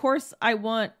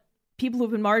people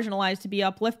who've been marginalized to be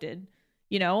uplifted,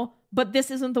 you know, but this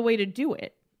isn't the way to do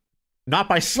it. Not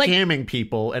by scamming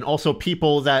people, and also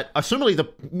people that,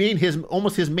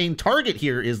 assumingly his main target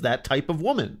here is that type of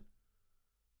woman.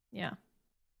 Yeah.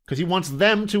 Because he wants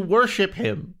them to worship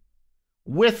him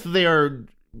with their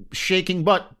shaking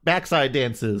butt backside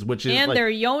dances, which is and their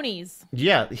yonis.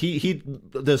 Yeah,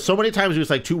 there's so many times he was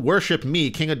like, to worship me,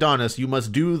 King Adonis, you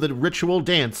must do the ritual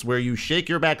dance where you shake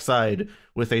your backside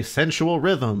with a sensual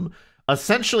rhythm.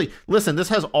 Essentially, listen, this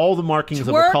has all the markings of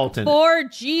occultant. For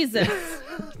Jesus.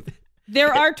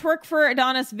 There are twerk for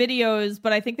Adonis videos,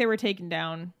 but I think they were taken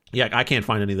down. Yeah, I can't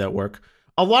find any of that work.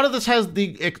 A lot of this has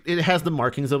the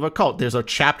markings of a cult. There's a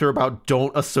chapter about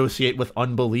don't associate with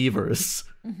unbelievers,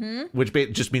 which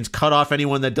just means cut off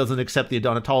anyone that doesn't accept the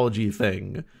Adonitology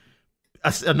thing.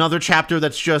 Another chapter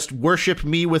that's just worship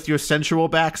me with your sensual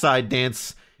backside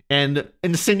dance, and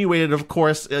insinuated, of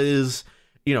course, is,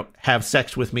 you know, have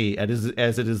sex with me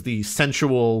as it is the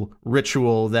sensual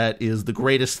ritual that is the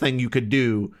greatest thing you could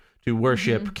do to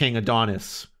worship King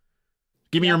Adonis.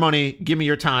 Give me your money, give me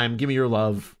your time, give me your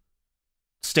love.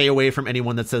 Stay away from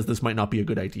anyone that says this might not be a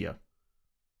good idea.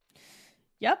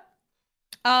 Yep.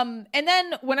 And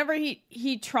then whenever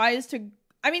he tries to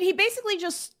I mean, he basically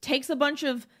just takes a bunch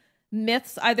of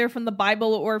myths, either from the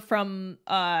Bible or from,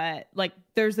 like,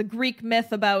 there's a Greek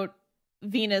myth about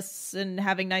Venus and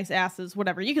having nice asses,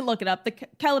 whatever. You can look it up. The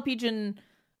Callipygian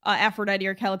Aphrodite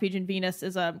or Callipygian Venus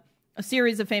is a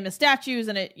series of famous statues,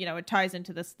 and it ties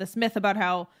into this myth about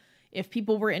how if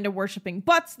people were into worshiping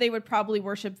butts, they would probably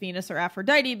worship Venus or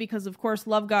Aphrodite because, of course,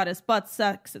 love goddess, butts,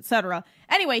 sex, etc.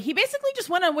 Anyway, he basically just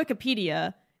went on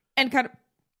Wikipedia and kind of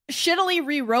shittily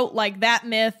rewrote, like, that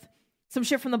myth, some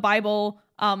shit from the Bible,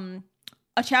 a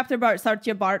chapter about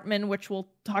Satya Bartman, which we'll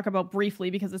talk about briefly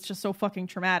because it's just so fucking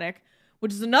traumatic,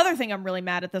 which is another thing I'm really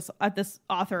mad at this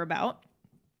author about.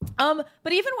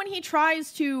 But even when he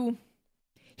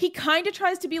kind of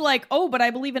tries to be like, oh, but I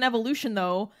believe in evolution,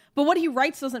 though. But what he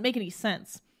writes doesn't make any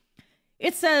sense.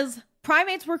 It says,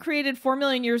 primates were created 4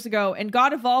 million years ago, and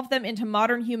God evolved them into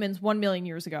modern humans 1 million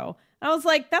years ago. And I was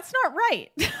like, that's not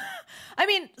right. I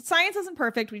mean, science isn't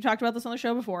perfect. We talked about this on the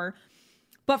show before.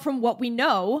 But from what we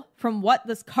know, from what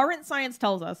this current science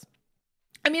tells us,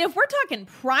 I mean, if we're talking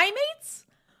primates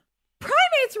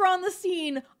were on the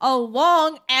scene a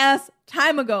long ass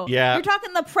time ago. Yeah. You're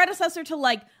talking the predecessor to,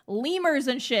 like, lemurs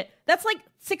and shit. That's like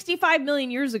 65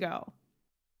 million years ago.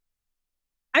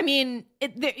 I mean,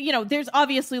 there's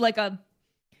obviously like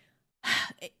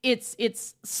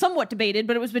it's somewhat debated,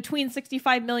 but it was between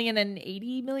 65 million and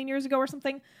 80 million years ago or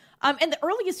something. And the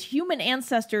earliest human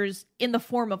ancestors in the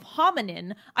form of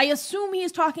hominin, I assume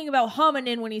he's talking about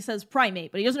hominin when he says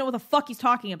primate, but he doesn't know what the fuck he's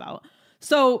talking about.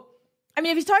 So, I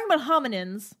mean, if he's talking about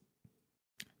hominins,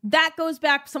 that goes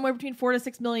back somewhere between 4 to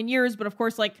 6 million years. But of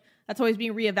course, like, that's always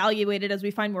being reevaluated as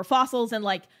we find more fossils. And,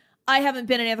 like, I haven't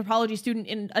been an anthropology student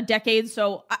in a decade,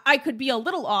 so I could be a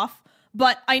little off,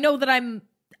 but I know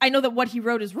that what he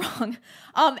wrote is wrong.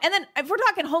 And then if we're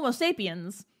talking Homo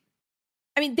sapiens,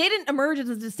 I mean, they didn't emerge as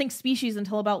a distinct species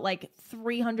until about, like,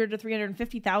 300 to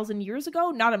 350,000 years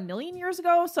ago, not a million years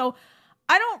ago. So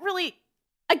I don't really...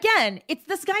 Again, it's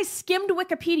this guy skimmed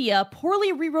Wikipedia,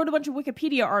 poorly rewrote a bunch of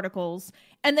Wikipedia articles,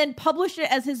 and then published it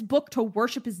as his book to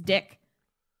worship his dick.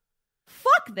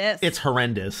 Fuck this. It's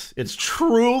horrendous. It's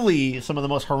truly some of the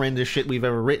most horrendous shit we've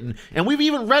ever written. And we've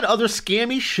even read other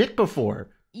scammy shit before.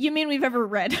 You mean we've ever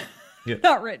read? Yeah.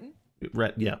 Not written.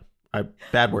 Read, yeah.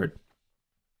 Bad word.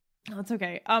 Oh, it's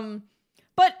okay.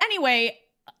 But anyway,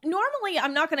 normally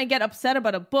I'm not going to get upset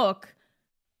about a book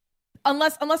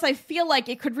unless I feel like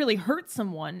it could really hurt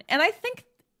someone. And I think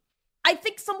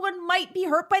someone might be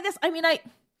hurt by this. I mean, I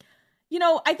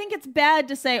think it's bad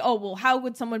to say, oh, well, how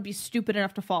would someone be stupid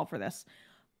enough to fall for this?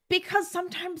 Because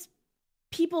sometimes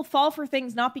people fall for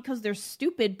things not because they're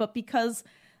stupid, but because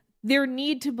their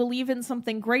need to believe in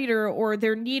something greater or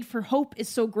their need for hope is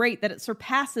so great that it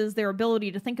surpasses their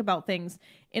ability to think about things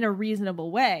in a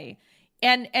reasonable way.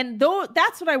 And though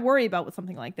that's what I worry about with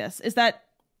something like this, is that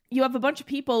you have a bunch of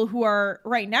people who are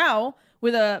right now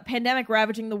with a pandemic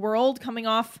ravaging the world, coming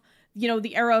off,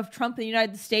 the era of Trump in the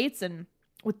United States, and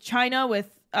with China,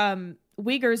 with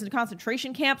Uyghurs in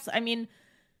concentration camps. I mean,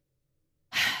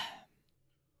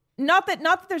 not that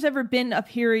there's ever been a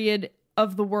period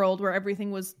of the world where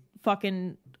everything was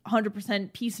fucking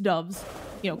 100% peace doves,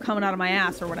 coming out of my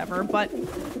ass or whatever, but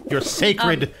your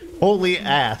sacred holy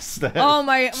ass. Oh,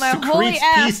 my holy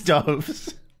ass. Peace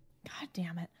doves. God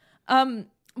damn it.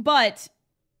 But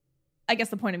I guess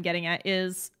the point I'm getting at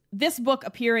is this book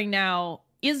appearing now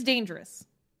is dangerous.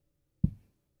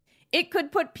 It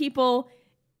could put people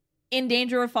in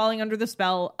danger of falling under the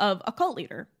spell of a cult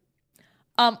leader.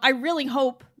 I really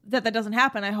hope that doesn't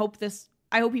happen. I hope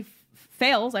he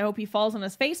fails. I hope he falls on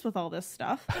his face with all this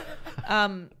stuff.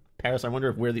 Paris, I wonder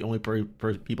if we're the only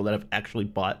people that have actually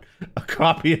bought a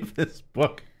copy of this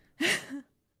book.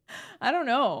 I don't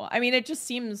know. I mean, it just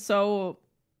seems so...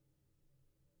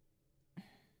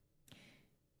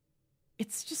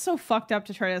 It's just so fucked up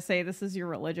to try to say this is your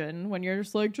religion when you're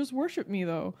just like, just worship me,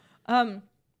 though.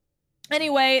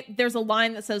 Anyway, there's a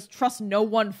line that says, trust no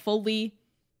one fully.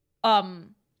 Oh,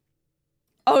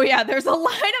 yeah, there's a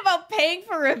line about paying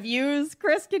for reviews.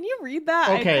 Chris, can you read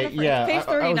that? Okay, yeah. Page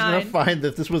 39. I was going to find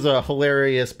that this was a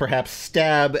hilarious, perhaps,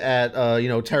 stab at,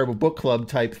 terrible book club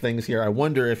type things here. I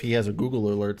wonder if he has a Google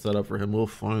alert set up for him. We'll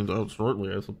find out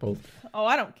shortly, I suppose. Oh,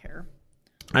 I don't care.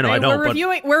 I know, I don't.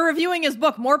 We're reviewing his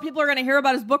book. More people are going to hear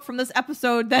about his book from this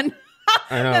episode than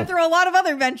through a lot of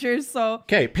other ventures. So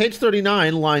okay, page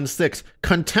 39, line 6.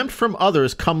 Contempt from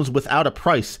others comes without a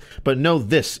price, but know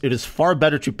this: it is far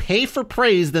better to pay for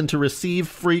praise than to receive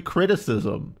free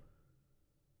criticism.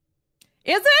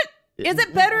 Is it? Is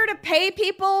it better to pay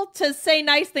people to say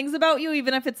nice things about you,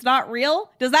 even if it's not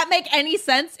real? Does that make any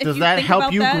sense? Does that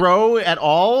help you grow at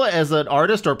all as an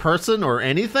artist or person or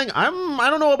anything? I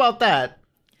don't know about that.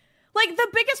 Like, the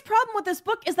biggest problem with this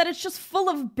book is that it's just full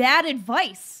of bad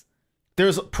advice.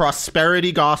 There's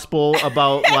prosperity gospel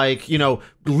about, like, you know,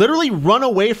 literally run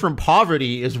away from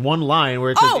poverty is one line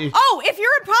where it says, if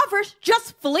you're impoverished,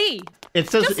 just flee. It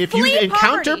says just if you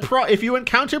encounter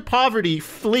poverty. poverty,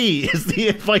 flee is the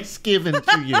advice given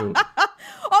to you.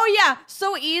 Oh yeah,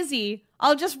 so easy.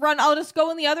 I'll just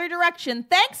go in the other direction.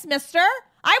 Thanks, mister.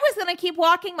 I was going to keep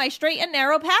walking my straight and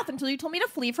narrow path until you told me to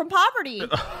flee from poverty.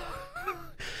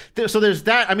 So there's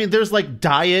that. I mean, there's like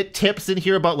diet tips in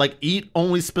here about like eat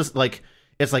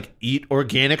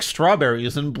organic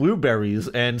strawberries and blueberries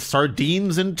and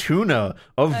sardines and tuna.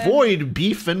 Avoid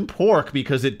beef and pork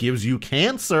because it gives you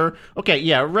cancer. Okay,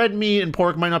 yeah, red meat and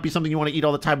pork might not be something you want to eat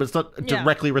all the time, but it's not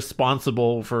directly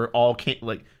responsible for all he's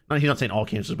not saying all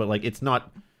cancers, but like it's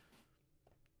not.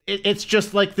 It's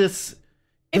just like this.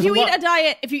 If you eat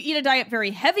a diet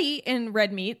very heavy in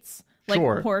red meats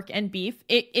like pork and beef,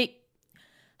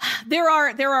 there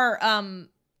are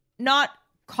not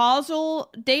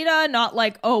causal data, not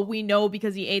like, oh, we know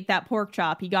because he ate that pork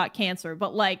chop he got cancer,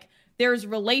 but like there's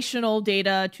relational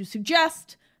data to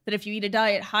suggest that if you eat a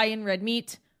diet high in red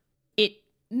meat, it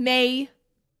may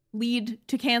lead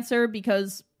to cancer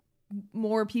because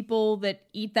more people that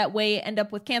eat that way end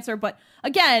up with cancer. But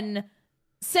again,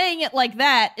 saying it like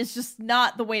that is just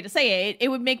not the way to say it. It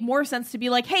would make more sense to be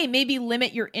like, hey, maybe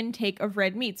limit your intake of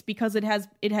red meats because it has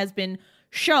been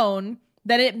shown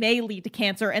that it may lead to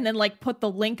cancer, and then like put the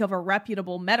link of a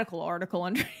reputable medical article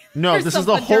under. No, this is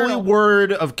the holy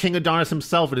word of King Adonis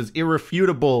himself. It is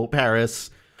irrefutable,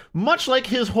 Paris. Much like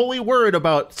his holy word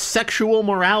about sexual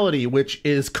morality, which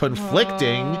is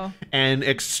conflicting and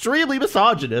extremely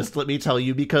misogynist, let me tell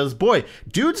you, because boy,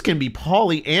 dudes can be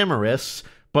polyamorous,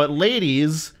 but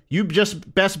ladies, you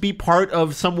just best be part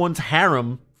of someone's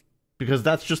harem because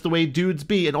that's just the way dudes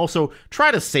be. And also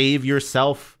try to save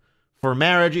yourself for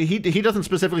marriage. He doesn't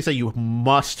specifically say you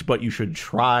must, but you should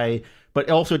try.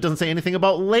 But also it doesn't say anything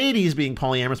about ladies being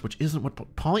polyamorous, which isn't what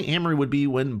polyamory would be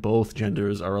when both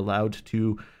genders are allowed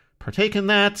to partake in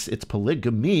that. It's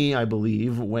polygamy, I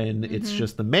believe, when it's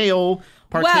just the male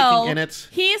partaking in it.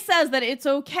 He says that it's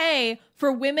okay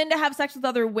for women to have sex with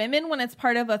other women when it's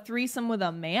part of a threesome with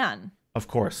a man. Of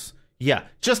course. Yeah.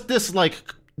 Just this, like,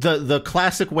 the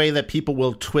classic way that people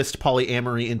will twist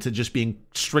polyamory into just being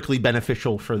strictly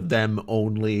beneficial for them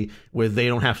only, where they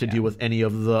don't have to deal with any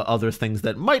of the other things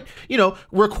that might,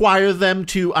 require them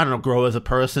to, I don't know, grow as a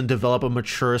person, develop a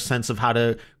mature sense of how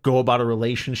to go about a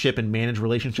relationship and manage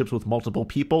relationships with multiple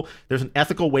people. There's an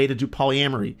ethical way to do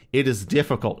polyamory. It is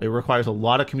difficult. It requires a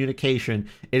lot of communication.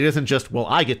 It isn't just, well,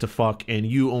 I get to fuck and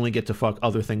you only get to fuck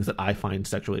other things that I find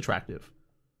sexually attractive.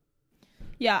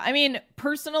 Yeah, I mean,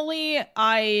 personally,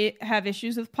 I have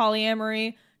issues with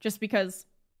polyamory just because,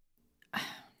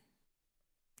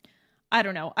 I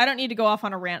don't know. I don't need to go off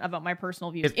on a rant about my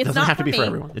personal views. It doesn't have to be for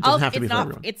everyone. It doesn't have to be for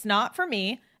everyone. It's not for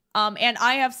me. And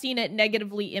I have seen it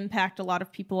negatively impact a lot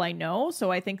of people I know. So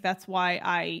I think that's why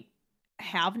I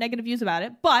have negative views about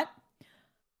it. But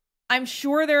I'm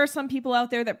sure there are some people out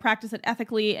there that practice it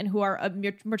ethically and who are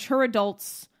mature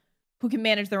adults who can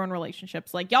manage their own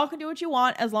relationships. Like, y'all can do what you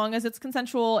want as long as it's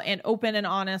consensual and open and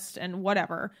honest and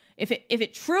whatever. If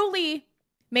it truly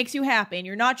makes you happy and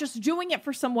you're not just doing it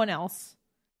for someone else,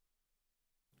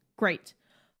 great.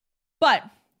 But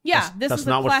yeah, that's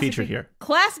not what's featured here.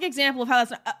 Classic example of how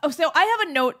that's not. So I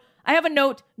have a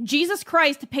note. Jesus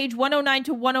Christ, page 109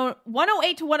 to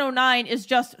 108 to 109 is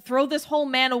just throw this whole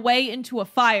man away into a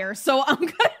fire. So I'm going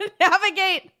to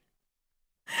navigate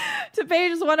to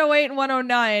pages 108 and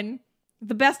 109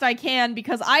 the best I can,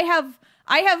 because I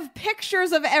have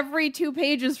pictures of every 2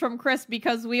 pages from Chris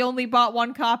because we only bought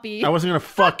one copy. I wasn't gonna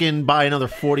fucking buy another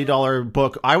 $40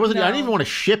 book. I didn't even want to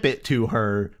ship it to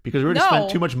her because we already spent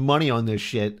too much money on this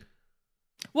shit.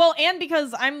 Well, and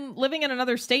because I'm living in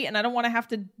another state and I don't want to have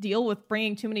to deal with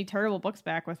bringing too many terrible books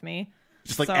back with me.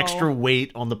 Just like extra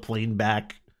weight on the plane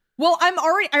back. Well,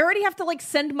 I already have to like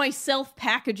send myself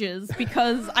packages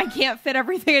because I can't fit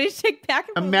everything. I just take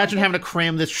packages. Imagine having to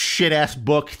cram this shit ass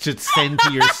book to send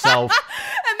to yourself.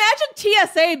 Imagine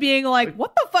TSA being like,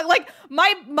 "What the fuck?" Like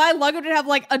my luggage would have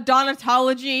like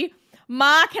Adonitology.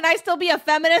 Ma, can I still be a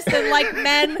feminist and like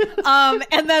men?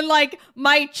 And then like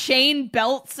my chain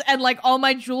belts and like all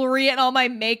my jewelry and all my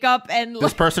makeup and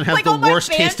this person has like, the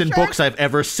worst taste in books I've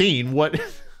ever seen. What?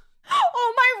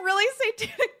 Oh, my really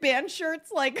satanic band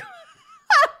shirts, like...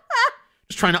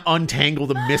 Just trying to untangle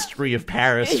the mystery of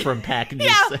Paris from packages.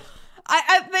 Yeah.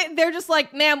 They're just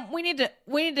like, ma'am, we need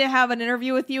to have an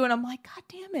interview with you. And I'm like, God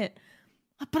damn it.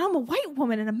 but I'm a white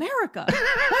woman in America.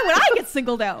 Why would I get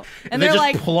singled out? And they're just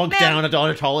like, plunk down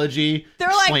Adonitology. They're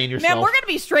like, yourself. man, we're going to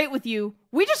be straight with you.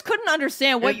 We just couldn't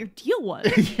understand what your deal was.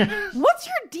 Yeah. What's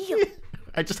your deal?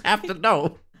 I just have to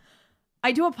know.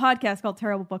 I do a podcast called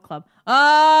Terrible Book Club.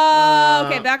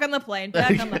 Okay, back on the plane.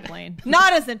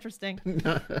 Not as interesting.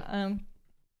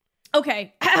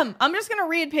 Okay, I'm just going to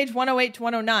read page 108 to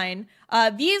 109.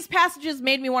 These passages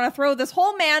made me want to throw this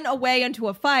whole man away into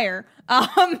a fire.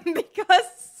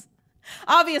 Because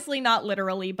obviously not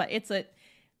literally, but it's a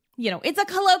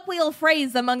colloquial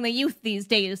phrase among the youth these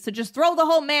days to just throw the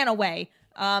whole man away.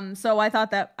 So I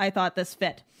thought this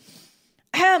fit.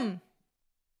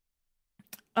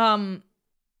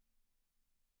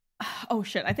 Oh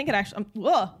shit, I think it actually,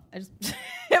 I just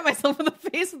hit myself in the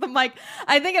face with the mic.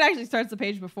 I think it actually starts the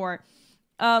page before.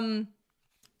 You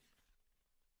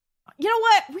know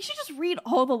what? We should just read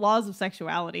all the laws of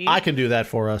sexuality. I can do that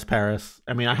for us, Paris.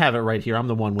 I mean, I have it right here. I'm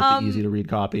the one with the easy to read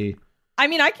copy. I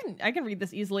mean, I can read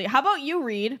this easily. How about you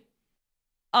read?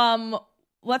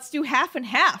 Let's do half and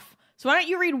half. So why don't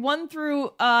you read 1 through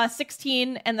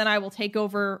 16, and then I will take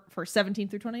over for 17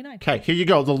 through 29. Okay, here you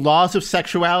go. The laws of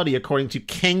sexuality according to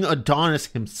King Adonis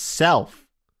himself.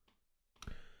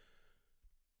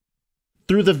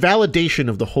 Through the validation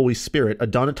of the Holy Spirit,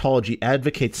 Adonitology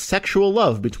advocates sexual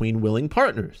love between willing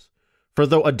partners. For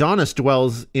though Adonis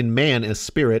dwells in man as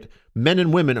spirit, men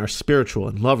and women are spiritual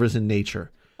and lovers in nature.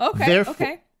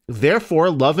 Okay. Therefore,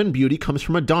 love and beauty comes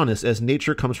from Adonis, as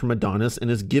nature comes from Adonis,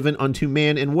 and is given unto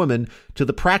man and woman to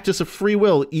the practice of free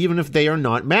will, even if they are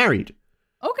not married.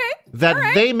 Okay.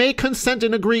 That they may consent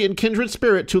and agree in kindred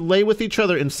spirit to lay with each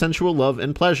other in sensual love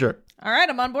and pleasure. All right,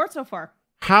 I'm on board so far.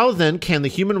 How then can the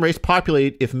human race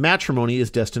populate if matrimony is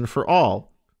destined for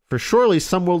all? For surely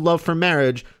some will love for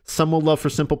marriage, some will love for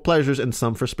simple pleasures, and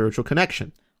some for spiritual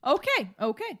connection. Okay.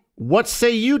 What say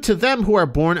you to them who are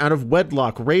born out of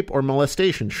wedlock, rape, or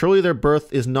molestation? Surely their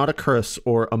birth is not a curse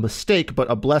or a mistake, but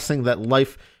a blessing that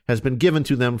life has been given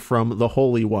to them from the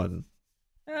Holy One.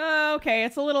 Okay,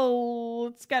 it's got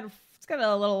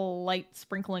a little light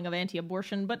sprinkling of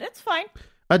anti-abortion, but it's fine.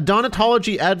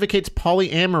 Adonitology advocates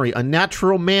polyamory, a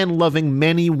natural man loving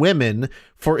many women,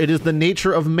 for it is the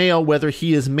nature of male, whether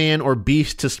he is man or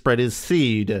beast, to spread his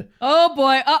seed. Oh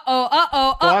boy,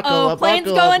 plane's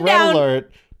going down.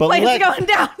 Alert. Going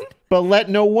down. But let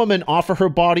no woman offer her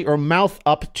body or mouth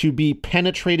up to be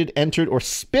penetrated, entered, or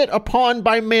spit upon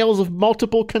by males of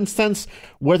multiple consents,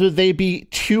 whether they be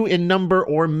 2 in number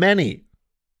or many.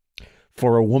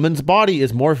 For a woman's body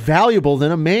is more valuable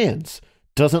than a man's.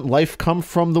 Doesn't life come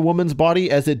from the woman's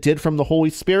body as it did from the Holy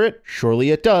Spirit? Surely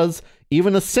it does.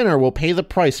 Even a sinner will pay the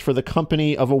price for the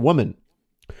company of a woman.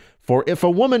 For if a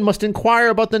woman must inquire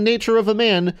about the nature of a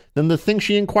man, then the thing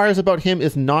she inquires about him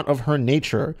is not of her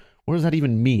nature. What does that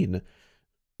even mean?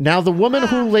 Now the woman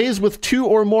who lays with 2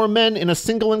 or more men in a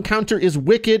single encounter is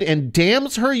wicked and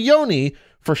damns her yoni,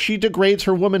 for she degrades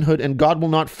her womanhood, and God will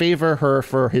not favor her,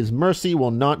 for his mercy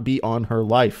will not be on her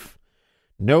life.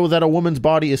 Know that a woman's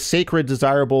body is sacred,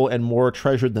 desirable, and more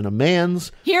treasured than a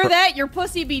man's. Hear that? Your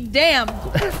pussy be damned.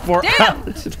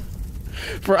 Damned!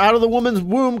 For out of the woman's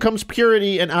womb comes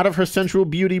purity, and out of her sensual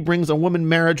beauty brings a woman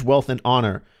marriage, wealth, and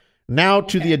honor. Now,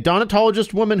 to the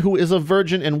Adonitologist woman who is a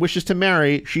virgin and wishes to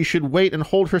marry, she should wait and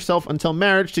hold herself until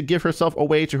marriage to give herself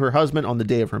away to her husband on the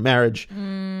day of her marriage.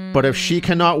 But if she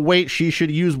cannot wait, she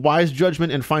should use wise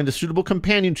judgment and find a suitable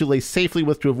companion to lay safely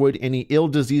with to avoid any ill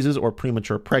diseases or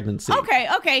premature pregnancy.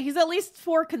 Okay. He's at least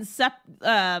for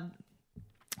contraception.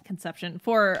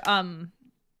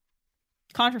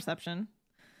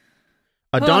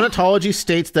 Adonitology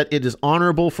states that it is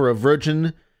honorable for a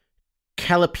virgin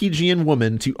Callipygian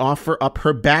woman to offer up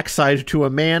her backside to a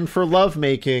man for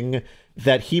lovemaking,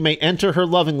 that he may enter her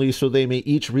lovingly so they may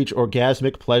each reach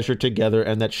orgasmic pleasure together,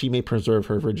 and that she may preserve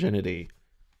her virginity.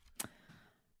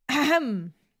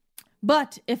 Ahem.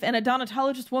 But if an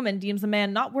Adonitologist woman deems a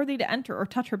man not worthy to enter or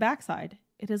touch her backside,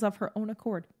 it is of her own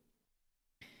accord.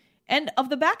 And of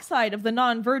the backside of the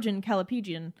non-virgin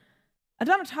Callipygian,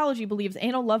 Adonitology believes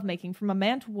anal lovemaking from a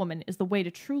man to woman is the way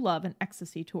to true love and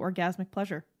ecstasy to orgasmic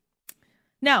pleasure.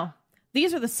 Now,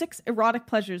 these are the 6 erotic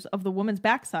pleasures of the woman's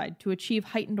backside to achieve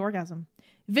heightened orgasm: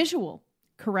 visual,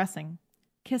 caressing,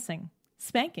 kissing,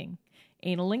 spanking,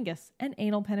 analingus, and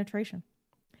anal penetration.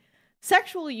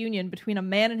 Sexual union between a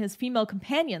man and his female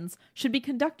companions should be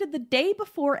conducted the day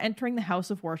before entering the house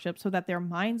of worship, so that their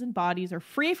minds and bodies are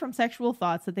free from sexual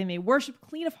thoughts, that they may worship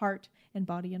clean of heart and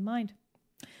body and mind.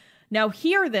 Now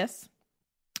hear this,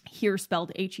 here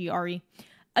spelled H-E-R-E.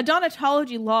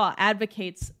 Adonitology law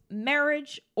advocates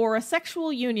marriage or a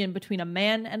sexual union between a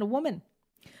man and a woman.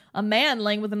 A man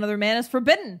laying with another man is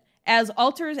forbidden, as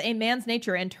alters a man's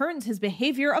nature and turns his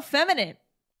behavior effeminate.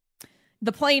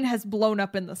 The plane has blown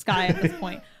up in the sky at this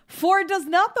point. For does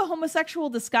not the homosexual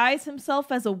disguise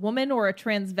himself as a woman or a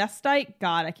transvestite?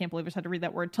 God, I can't believe I just had to read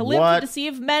that word. To live to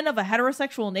deceive men of a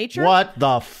heterosexual nature? What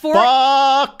the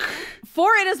fuck?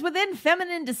 For it is within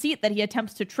feminine deceit that he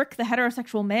attempts to trick the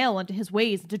heterosexual male into his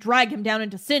ways and to drag him down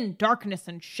into sin, darkness,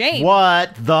 and shame.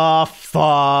 What the fuck?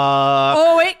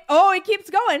 Oh, wait. Oh, it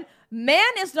keeps going. Man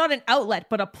is not an outlet,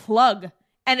 but a plug,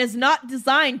 and is not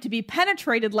designed to be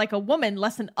penetrated like a woman,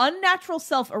 lest an unnatural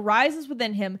self arises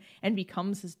within him and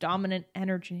becomes his dominant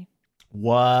energy.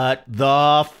 What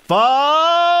the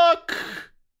fuck?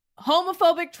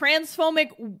 Homophobic,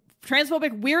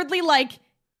 transphobic, weirdly like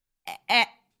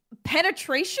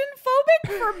penetration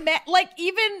phobic for men, like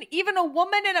even a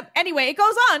woman and anyway, it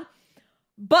goes on.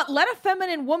 But let a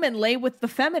feminine woman lay with the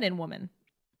feminine woman.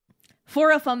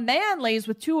 For if a man lays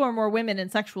with 2 or more women in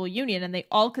sexual union and they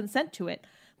all consent to it,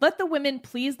 let the women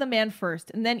please the man first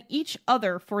and then each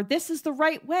other, for this is the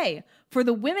right way, for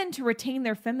the women to retain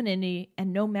their femininity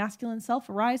and no masculine self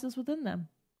arises within them.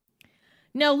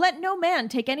 Now let no man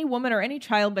take any woman or any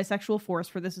child by sexual force,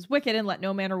 for this is wicked, and let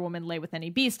no man or woman lay with any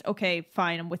beast. Okay,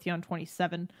 fine, I'm with you on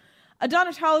 27.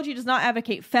 Adonitology does not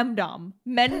advocate femdom,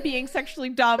 men being sexually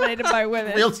dominated by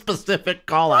women. Real specific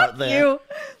call out there. You.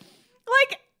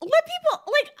 Like, let people,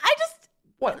 like, I just,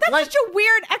 what? That's like, such a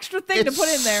weird extra thing to put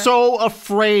in there. So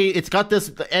afraid. It's got this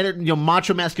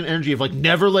macho masculine energy of like,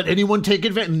 never let anyone take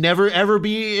advantage, never ever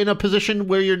be in a position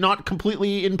where you're not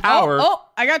completely in power. Oh,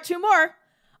 I got 2 more.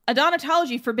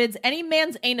 Adonitology forbids any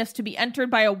man's anus to be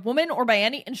entered by a woman or by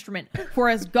any instrument. For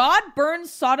as God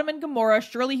burns Sodom and Gomorrah,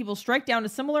 surely he will strike down a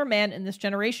similar man in this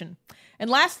generation. And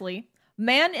lastly,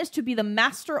 man is to be the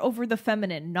master over the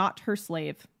feminine, not her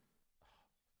slave.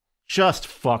 Just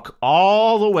fuck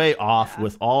all the way off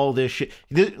with all this shit.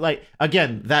 Like,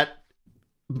 again, that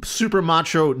super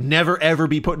macho, never ever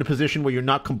be put in a position where you're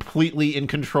not completely in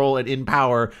control and in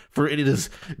power, for it is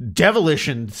devilish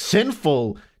and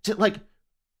sinful. Like,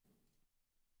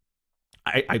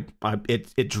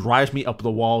 it drives me up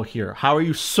the wall here. How are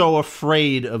you so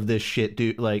afraid of this shit,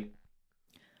 dude? Like,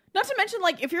 not to mention,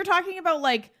 like, if you're talking about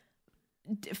like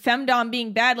femdom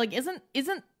being bad, like, isn't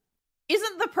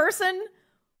the person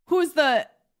who's the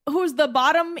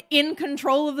bottom in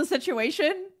control of the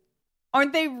situation?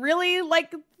 Aren't they really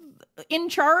like in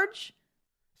charge?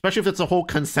 Especially if it's a whole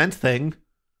consent thing.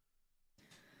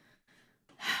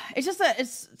 It's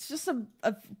just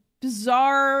a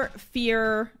bizarre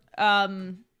fear.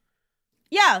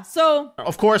 Yeah, so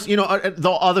of course,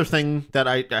 the other thing that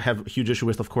I have a huge issue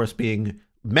with, of course, being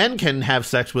men can have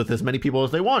sex with as many people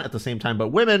as they want at the same time, but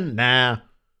women, nah.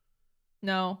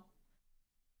 No.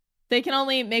 They can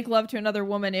only make love to another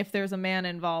woman if there's a man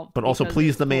involved. But also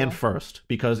please the man first,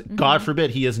 because God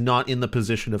forbid he is not in the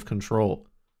position of control.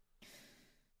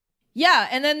 Yeah,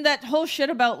 and then that whole shit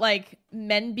about like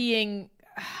men being,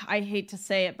 I hate to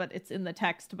say it, but it's in the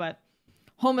text, but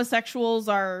homosexuals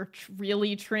are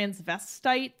really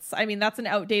transvestites. I mean, that's an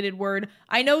outdated word.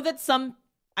 I know that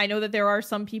there are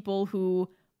some people who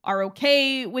are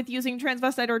okay with using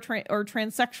transvestite or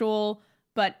transsexual,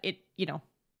 but it,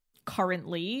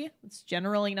 currently it's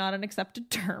generally not an accepted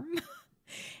term.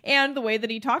 And the way that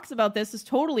he talks about this is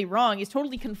totally wrong. He's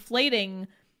totally conflating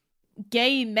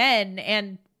gay men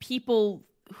and people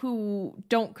who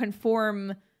don't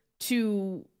conform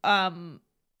to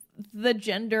the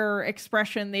gender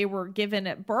expression they were given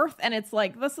at birth. And it's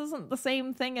like, this isn't the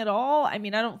same thing at all. I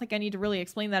mean, I don't think I need to really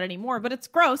explain that anymore, but it's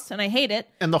gross and I hate it.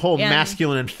 And the whole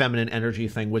masculine and feminine energy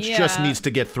thing, which just needs to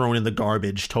get thrown in the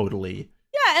garbage totally.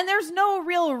 Yeah, and there's no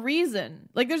real reason.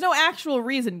 Like, there's no actual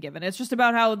reason given. It's just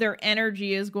about how their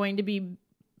energy is going to be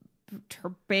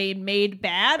made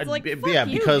bad. Like, yeah,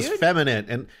 because dude. Feminine.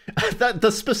 And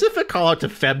the specific call out to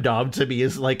femdom to me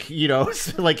is like,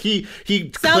 like he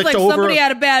sounds like somebody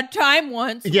had a bad time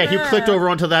once. Yeah, he clicked over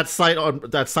onto that site of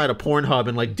Pornhub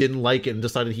and like didn't like it and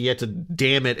decided he had to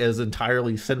damn it as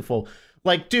entirely sinful.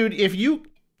 Like, dude,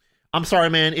 I'm sorry,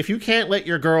 man, if you can't let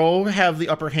your girl have the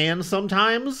upper hand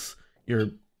sometimes,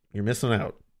 you're missing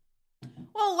out.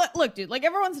 Well, look, dude, like,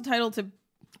 everyone's entitled to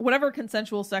whatever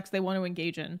consensual sex they want to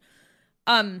engage in.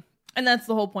 And that's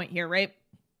the whole point here, right?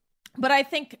 But I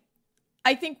think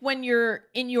when you're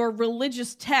in your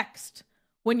religious text,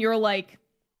 when you're like,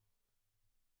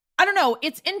 I don't know,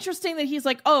 it's interesting that he's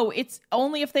like, oh, it's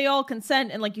only if they all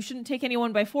consent and like you shouldn't take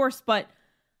anyone by force. But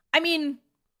I mean,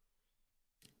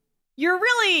 you're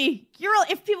really,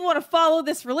 if people want to follow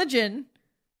this religion,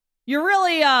 you're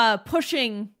really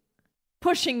pushing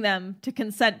them to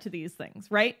consent to these things,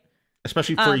 right?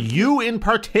 Especially for you in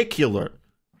particular.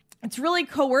 It's really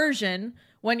coercion,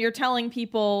 when you're telling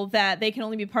people that they can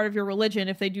only be part of your religion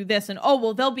if they do this, and oh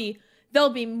well, they'll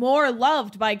be more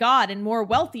loved by God and more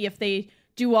wealthy if they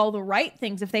do all the right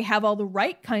things, if they have all the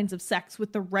right kinds of sex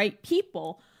with the right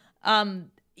people.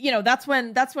 That's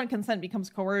when consent becomes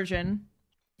coercion,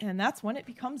 and that's when it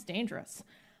becomes dangerous.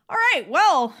 All right,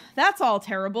 well, that's all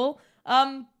terrible.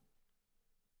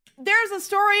 There's a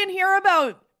story in here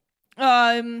about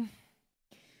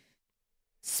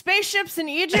spaceships in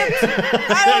Egypt.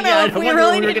 I don't know if we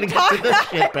really need to talk about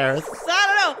this. Paris.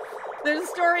 I don't know. There's a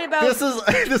story about this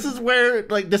is where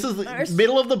this is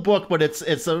middle of the book, but it's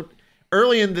a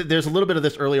early in there's a little bit of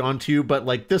this early on too, but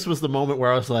this was the moment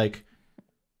where I was like,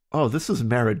 oh, this is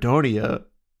Maradonia.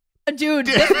 Dude,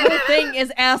 this whole thing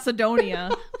is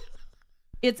Acidonia.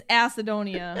 It's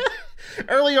Acidonia.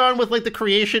 Early on with the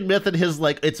creation myth and his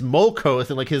it's Molkoth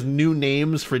and his new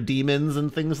names for demons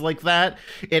and things like that.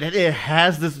 It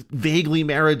has this vaguely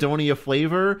Maradonia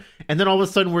flavor, and then all of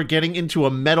a sudden we're getting into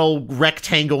a metal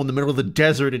rectangle in the middle of the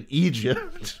desert in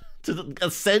Egypt to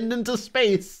ascend into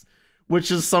space, which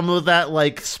is some of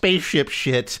that spaceship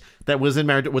shit that was in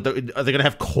Maradonia. Are they gonna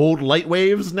have cold light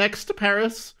waves next to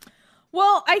Paris?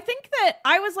 Well, I think that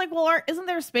I was like, well, isn't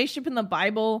there a spaceship in the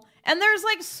Bible? And there's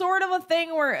sort of a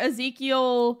thing where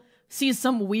Ezekiel sees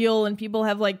some wheel and people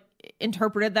have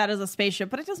interpreted that as a spaceship,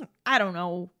 but it doesn't, I don't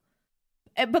know.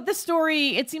 But this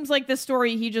story, it seems like this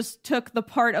story, he just took the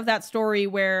part of that story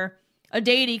where a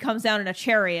deity comes down in a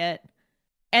chariot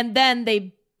and then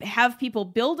they have people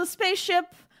build a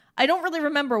spaceship. I don't really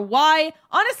remember why.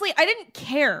 Honestly, I didn't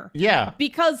care. Yeah.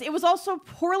 Because it was all so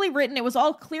poorly written. It was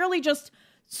all clearly just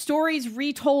stories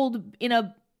retold in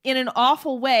an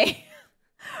awful way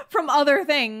from other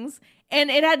things, and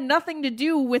it had nothing to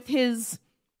do with his.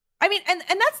 I mean, and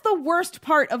that's the worst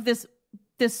part of this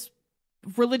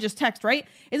religious text, right?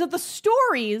 Is that the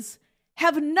stories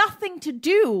have nothing to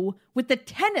do with the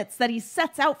tenets that he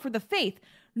sets out for the faith.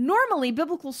 Normally,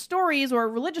 biblical stories or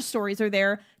religious stories are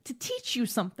there to teach you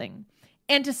something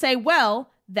and to say, well,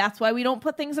 that's why we don't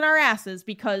put things in our asses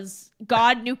because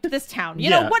God nuked this town. You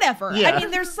know, whatever. Yeah. I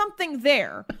mean, there's something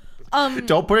there.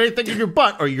 Don't put anything in your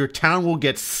butt or your town will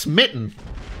get smitten.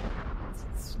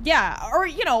 Yeah. Or,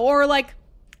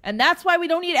 and that's why we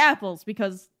don't eat apples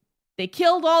because they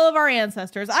killed all of our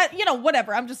ancestors.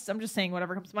 Whatever. I'm just saying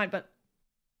whatever comes to mind. But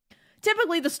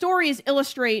typically the stories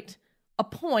illustrate a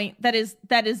point that is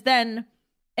then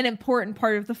an important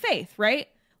part of the faith, right?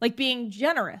 Like being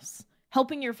generous,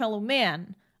 helping your fellow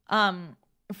man,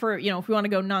 for, if we want to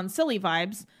go non-silly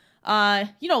vibes,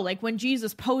 when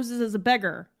Jesus poses as a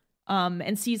beggar,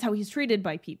 and sees how he's treated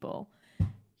by people,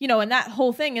 and that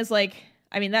whole thing is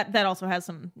that also has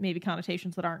some maybe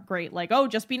connotations that aren't great. Oh,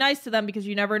 just be nice to them because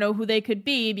you never know who they could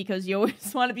be because you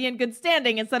always want to be in good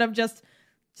standing instead of just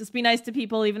be nice to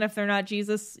people, even if they're not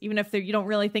Jesus, even if you don't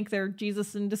really think they're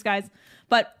Jesus in disguise.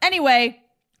 But anyway,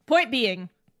 point being,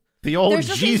 the old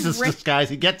Jesus disguise,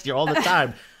 he gets you all the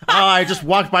time. I just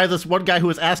walked by this one guy who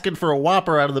was asking for a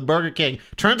Whopper out of the Burger King.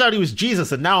 Turns out he was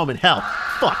Jesus, and now I'm in hell.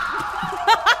 Fuck.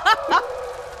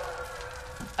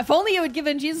 If only you had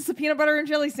given Jesus a peanut butter and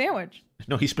jelly sandwich.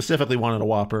 No, he specifically wanted a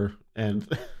Whopper, and...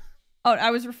 Oh,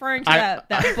 I was referring to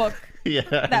that book.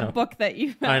 Yeah, that book that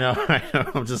you... I know.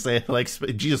 I'm just saying,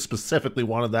 Jesus specifically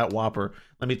wanted that Whopper.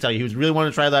 Let me tell you, he was really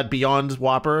wanting to try that Beyond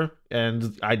Whopper,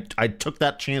 and I took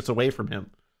that chance away from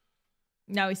him.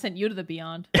 Now he sent you to the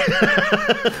beyond.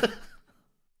 That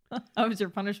was your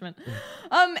punishment.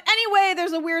 Anyway,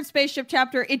 there's a weird spaceship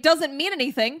chapter. It doesn't mean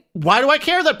anything. Why do I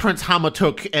care that Prince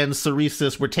Hamatuk and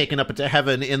Ceresis were taken up into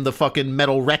heaven in the fucking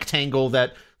metal rectangle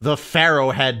that the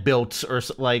Pharaoh had built? Or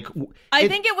I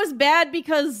think it was bad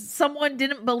because someone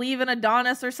didn't believe in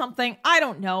Adonis or something. I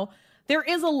don't know. There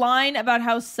is a line about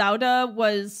how Sauda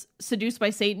was seduced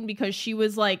by Satan because she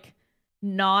was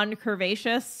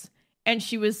non-curvaceous. And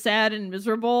she was sad and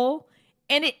miserable.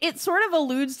 And it sort of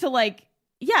alludes to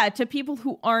to people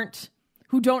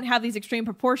who don't have these extreme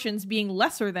proportions being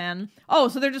lesser than. Oh,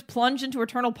 so they're just plunged into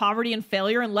eternal poverty and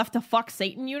failure and left to fuck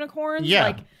Satan unicorns?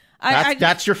 Yeah.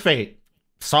 That's your fate.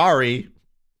 Sorry.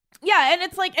 Yeah, and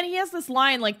it's and he has this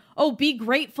line oh, be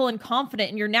grateful and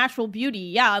confident in your natural beauty.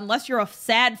 Yeah, unless you're a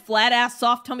sad, flat-ass,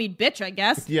 soft-tummied bitch, I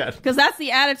guess. Yeah. Because that's the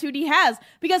attitude he has.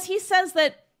 Because he says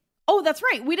that, oh, that's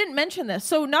right. We didn't mention this.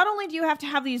 So not only do you have to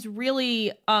have these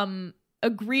really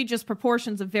egregious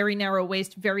proportions of very narrow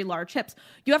waist, very large hips,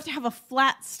 you have to have a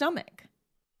flat stomach.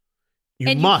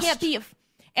 You must. You can't be.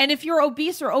 And if you're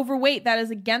obese or overweight, that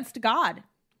is against God.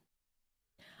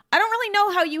 I don't really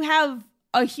know how you have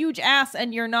a huge ass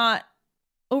and you're not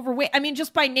overweight. I mean,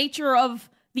 just by nature of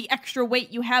the extra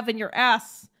weight you have in your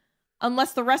ass,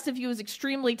 unless the rest of you is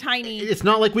extremely tiny. It's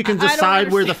not like we can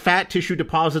decide where the fat tissue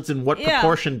deposits in what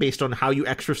proportion based on how you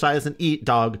exercise and eat,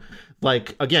 dog.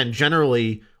 Like, again,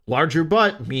 generally, larger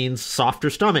butt means softer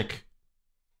stomach.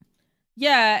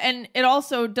 Yeah, and it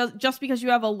also does, just because you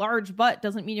have a large butt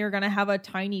doesn't mean you're going to have a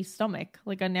tiny stomach,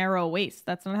 like a narrow waist.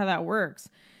 That's not how that works.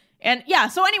 And yeah,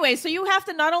 so anyway, so you have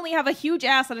to not only have a huge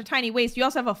ass and a tiny waist, you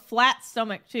also have a flat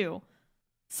stomach too.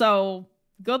 So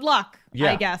good luck,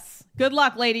 I guess. Good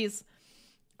luck, ladies.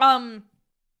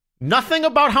 Nothing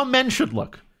about how men should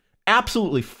look.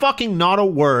 Absolutely fucking not a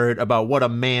word about what a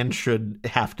man should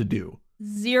have to do.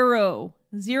 Zero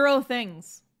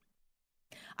things.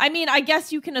 I mean, I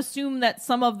guess you can assume that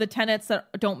some of the tenets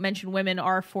that don't mention women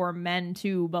are for men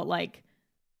too, but like...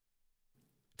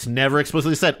 It's never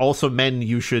explicitly said, also men,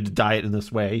 you should diet in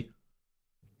this way.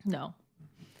 No.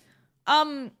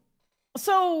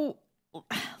 So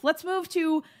let's move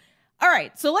to... All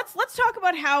right, so let's talk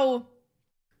about how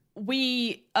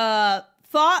we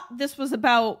thought this was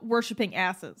about worshiping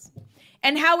asses,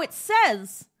 and how it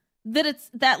says that it's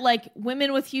that like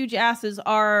women with huge asses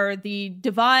are the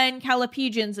divine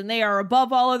calipegians, and they are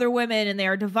above all other women, and they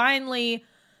are divinely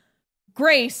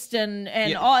graced and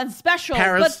all and special.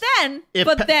 Paris,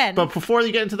 but before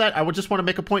you get into that, I would just want to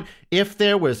make a point. If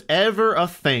there was ever a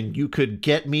thing you could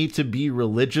get me to be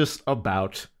religious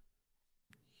about,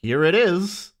 here it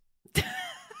is.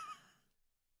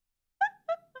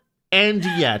 And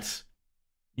yet,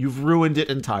 you've ruined it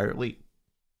entirely.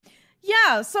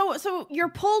 Yeah, so you're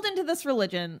pulled into this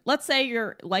religion. Let's say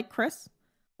you're like Chris.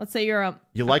 Let's say you're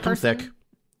you like them thick.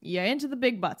 You're into the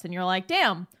big butts, and you're like,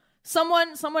 damn,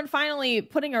 someone finally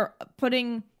putting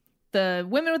the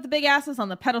women with the big asses on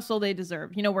the pedestal they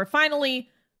deserve. You know, we're finally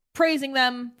praising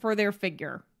them for their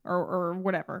figure or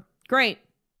whatever. Great.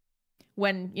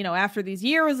 When, you know, after these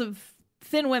years of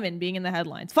thin women being in the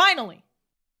headlines, finally,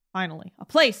 a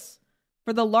place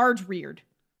for the large reared.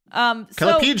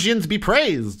 Calipegians be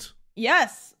praised.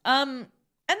 Yes. And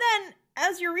then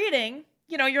as you're reading,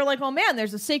 you know, you're like, oh man,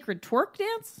 there's a sacred twerk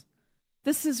dance.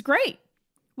 This is great.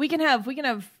 We can have,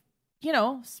 you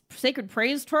know, sacred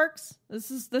praise twerks.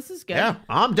 This is good. Yeah,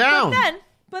 I'm down.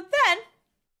 But then,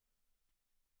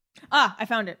 I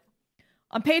found it.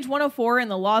 On page 104 in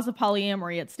the Laws of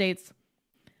Polyamory, it states,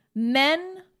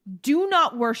 men do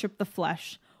not worship the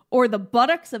flesh or the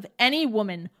buttocks of any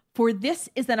woman, for this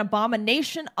is an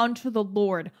abomination unto the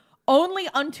Lord. Only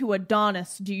unto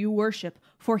Adonis do you worship,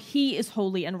 for he is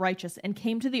holy and righteous, and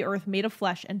came to the earth made of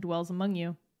flesh and dwells among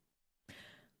you.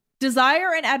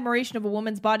 Desire and admiration of a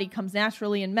woman's body comes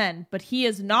naturally in men, but he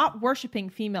is not worshiping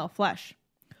female flesh.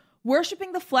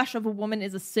 Worshipping the flesh of a woman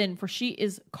is a sin, for she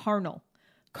is carnal.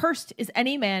 Cursed is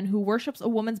any man who worships a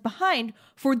woman's behind,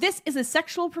 for this is a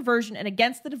sexual perversion and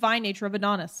against the divine nature of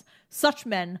Adonis. Such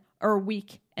men are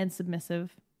weak and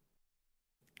submissive.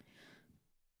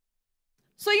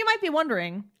 So you might be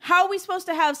wondering, how are we supposed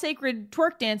to have sacred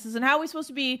twerk dances, and how are we supposed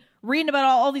to be reading about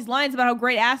all these lines about how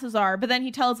great asses are, but then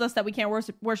he tells us that we can't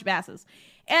worship asses?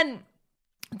 And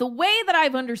the way that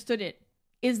I've understood it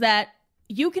is that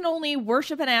you can only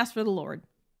worship an ass for the Lord.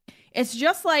 It's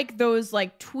just like those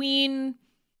like tween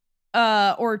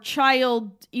or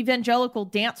child evangelical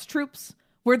dance troupes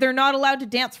where they're not allowed to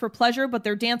dance for pleasure, but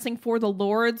they're dancing for the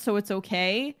Lord, so it's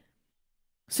okay.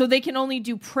 So they can only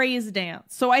do praise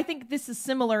dance. So I think this is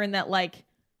similar in that, like,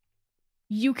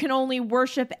 you can only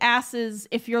worship asses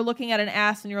if you're looking at an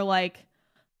ass and you're like,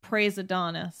 praise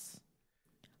Adonis.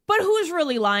 But who's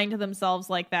really lying to themselves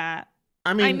like that?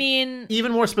 I mean,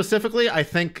 even more specifically, I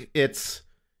think it's,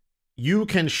 you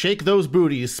can shake those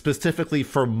booties specifically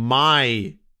for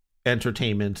my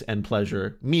entertainment and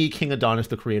pleasure. Me, King Adonis,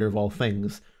 the creator of all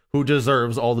things, who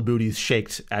deserves all the booties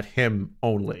shaked at him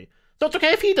only. So it's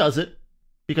okay if he does it,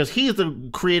 because he's the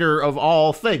creator of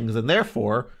all things, and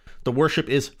therefore the worship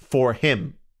is for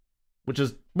him, which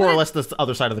is more or less the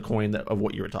other side of the coin of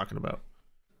what you were talking about.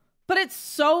 But it's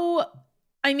so,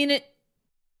 I mean,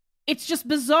 it's just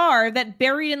bizarre that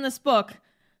buried in this book,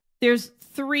 there's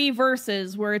 3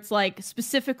 verses where it's like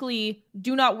specifically,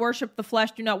 do not worship the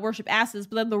flesh, do not worship asses,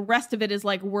 but then the rest of it is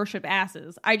like worship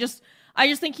asses. I just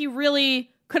think he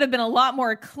really could have been a lot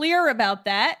more clear about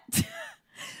that.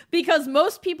 Because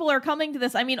most people are coming to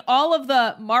this. I mean, all of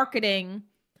the marketing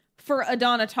for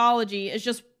Adonitology is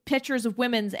just pictures of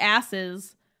women's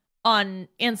asses on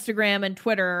Instagram and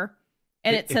Twitter.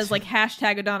 And it says like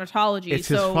hashtag Adonitology. It's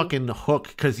his fucking hook.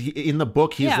 Because in the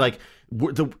book, he's like,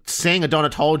 saying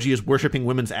Adonitology is worshiping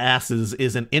women's asses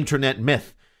is an internet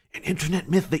myth. An internet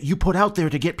myth that you put out there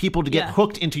to get people to get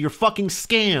hooked into your fucking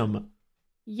scam.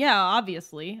 Yeah,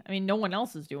 obviously. I mean, no one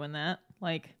else is doing that.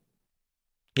 Like...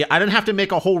 Yeah, I didn't have to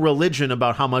make a whole religion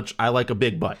about how much I like a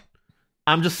big butt.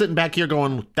 I'm just sitting back here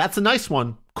going, that's a nice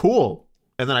one. Cool.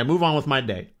 And then I move on with my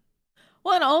day.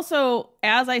 Well, and also,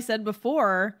 as I said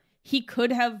before, he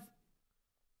could have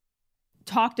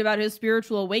talked about his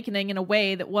spiritual awakening in a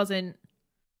way that wasn't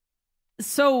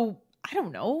so, I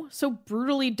don't know, so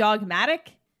brutally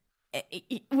dogmatic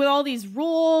with all these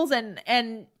rules and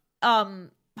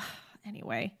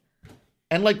anyway.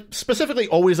 And like specifically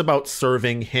always about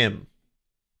serving him.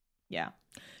 Yeah.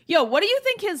 Yo, what do you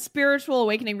think his spiritual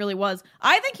awakening really was?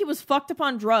 I think he was fucked up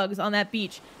on drugs on that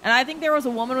beach. And I think there was a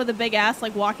woman with a big ass,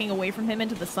 like, walking away from him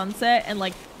into the sunset, and,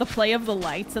 like, the play of the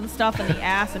lights and stuff and the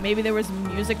ass, and maybe there was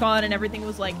music on and everything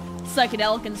was, like,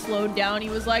 psychedelic and slowed down. He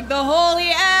was like, the holy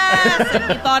ass!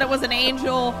 And he thought it was an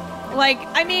angel. Like,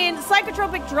 I mean,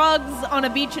 psychotropic drugs on a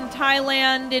beach in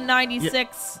Thailand in 96.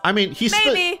 Yeah. I mean,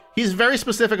 he's very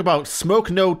specific about smoke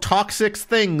no toxic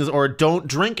things or don't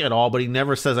drink at all, but he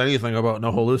never says anything about no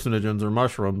hallucinogens or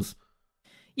mushrooms.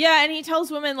 Yeah, and he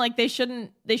tells women, like, they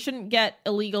shouldn't get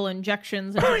illegal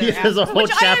injections into their There's a whole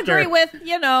which chapter. I agree with,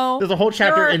 you know. There's a whole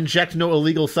chapter, inject no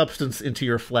illegal substance into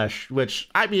your flesh, which,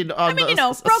 I mean, you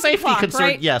know, a broken safety clock, concern,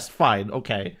 right? yes, fine,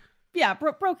 okay. Yeah,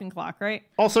 broken clock, right?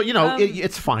 Also, you know,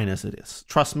 it's fine as it is.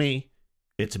 Trust me,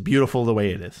 it's beautiful the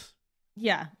way it is.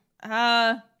 Yeah.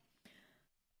 Yeah,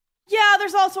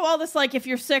 there's also all this, like, if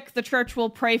you're sick, the church will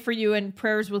pray for you and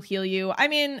prayers will heal you. I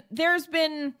mean, there's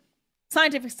been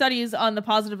scientific studies on the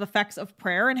positive effects of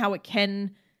prayer and how it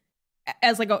can,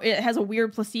 it has a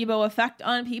weird placebo effect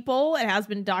on people. It has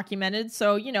been documented.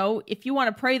 So, you know, if you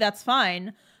want to pray, that's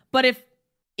fine. But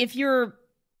if you're,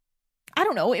 I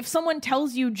don't know, if someone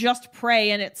tells you just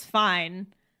pray and it's fine,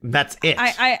 that's it.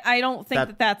 I don't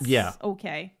think that's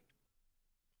okay.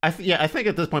 I think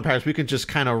at this point, Paris, we can just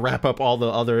kind of wrap up all the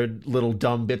other little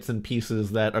dumb bits and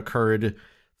pieces that occurred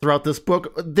throughout this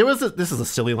book. This is a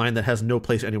silly line that has no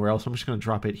place anywhere else. I'm just going to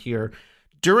drop it here.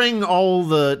 During all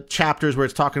the chapters where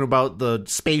it's talking about the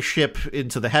spaceship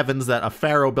into the heavens that a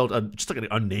pharaoh built, just like an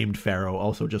unnamed pharaoh,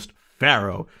 also just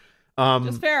pharaoh.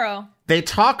 Just pharaoh. They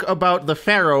talk about the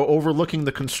pharaoh overlooking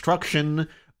the construction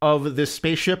of this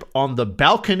spaceship on the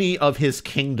balcony of his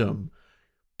kingdom.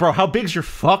 Bro, how big's your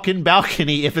fucking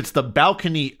balcony if it's the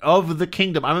balcony of the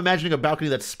kingdom? I'm imagining a balcony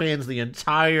that spans the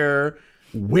entire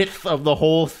width of the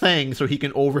whole thing so he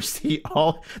can oversee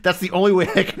all. That's the only way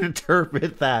I can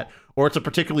interpret that. Or it's a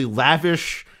particularly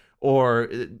lavish or...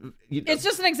 It's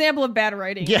just an example of bad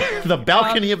writing. Yeah, the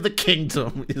balcony of the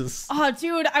kingdom is... Oh,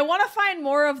 dude, I want to find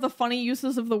more of the funny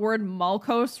uses of the word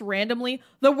malchos randomly.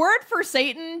 The word for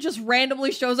Satan just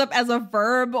randomly shows up as a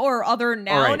verb or other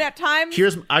noun at times.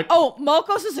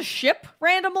 Malchos is a ship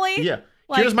randomly? Yeah.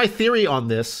 Here's my theory on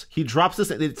this. He drops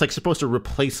this, it's like supposed to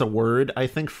replace a word, I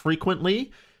think,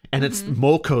 frequently. And it's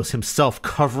Malchos himself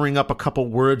covering up a couple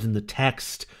words in the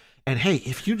text. And hey,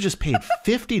 if you just paid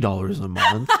 $50 a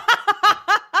month,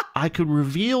 I could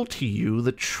reveal to you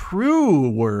the true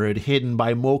word hidden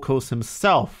by Malchos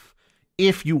himself.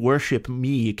 If you worship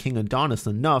me, King Adonis,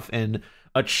 enough and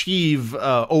achieve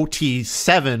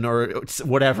OT7 or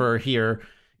whatever here,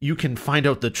 you can find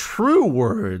out the true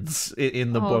words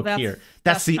in the book here.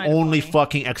 That's the only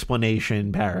fucking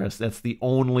explanation, Paris. That's the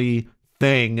only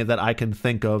thing that I can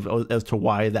think of as to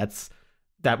why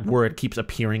that word keeps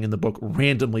appearing in the book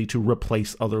randomly to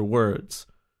replace other words.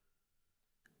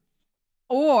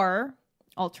 Or,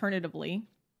 alternatively,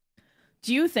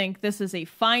 do you think this is a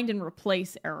find and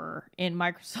replace error in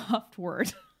Microsoft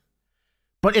Word?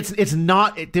 But it's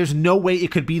not, there's no way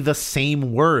it could be the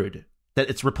same word that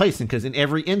it's replacing, because in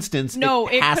every instance,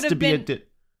 it has to be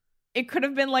it could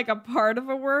have been like a part of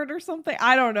a word or something.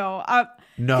 I don't know.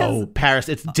 No, Paris,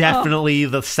 it's definitely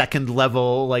the second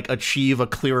level, like, achieve a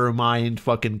clearer mind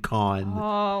fucking con.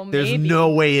 Oh, maybe. There's no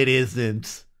way it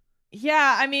isn't.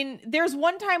 Yeah, I mean, there's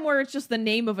one time where it's just the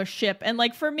name of a ship. And,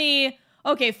 like, for me,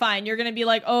 okay, fine. You're going to be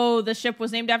like, oh, the ship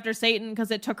was named after Satan because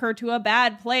it took her to a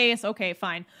bad place. Okay,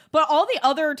 fine. But all the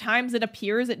other times it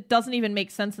appears, it doesn't even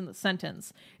make sense in the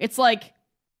sentence. It's like,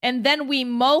 and then we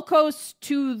Malchos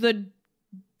to the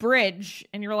bridge,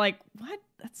 and you're like, what?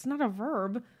 That's not a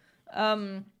verb.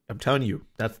 I'm telling you,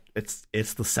 it's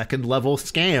the second level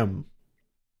scam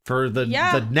for the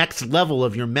next level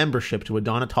of your membership to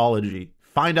Adonitology.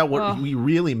 Find out what we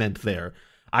really meant there.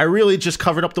 I really just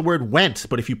covered up the word went,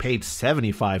 but if you paid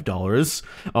 $75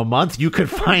 a month, you could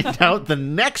find out the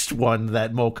next one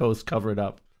that Malchos covered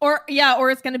up. Or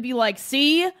it's going to be like,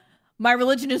 see, my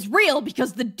religion is real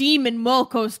because the demon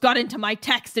Malchos got into my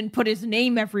text and put his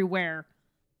name everywhere.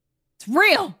 It's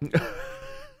real.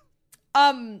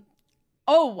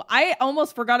 I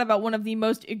almost forgot about one of the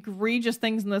most egregious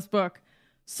things in this book.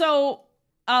 So,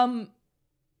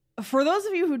 For those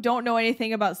of you who don't know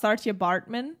anything about Saartjie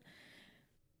Baartman,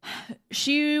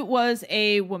 she was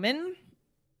a woman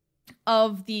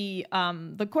of the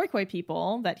Khoikhoi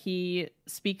people that he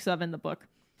speaks of in the book.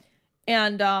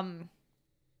 And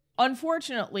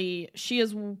unfortunately, she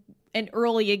is an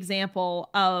early example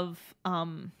of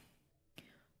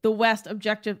the West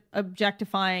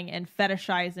objectifying and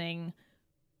fetishizing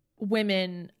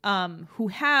women who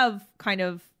have kind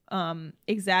of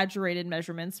exaggerated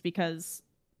measurements, because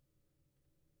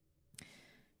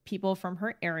people from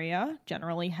her area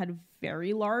generally had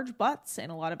very large butts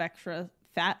and a lot of extra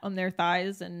fat on their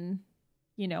thighs and,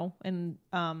 you know, and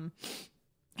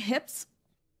hips.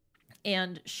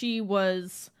 And she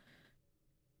was,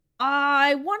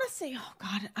 I want to say, oh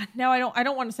God, now I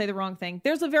don't want to say the wrong thing.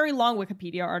 There's a very long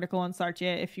Wikipedia article on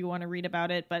Saartjie if you want to read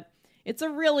about it, but it's a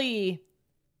really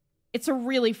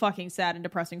fucking sad and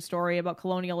depressing story about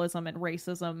colonialism and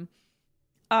racism.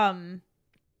 And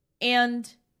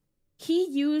he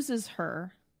uses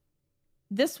her,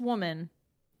 this woman,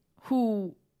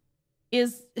 whose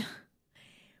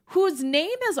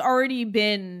name has already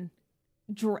been,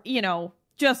 you know,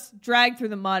 just dragged through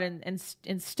the mud and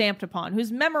stamped upon,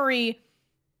 whose memory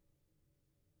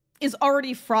is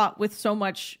already fraught with so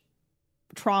much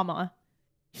trauma.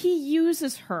 He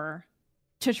uses her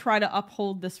to try to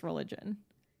uphold this religion.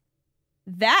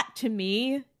 That, to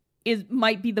me,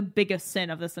 might be the biggest sin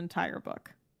of this entire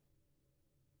book.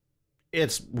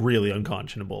 It's really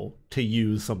unconscionable to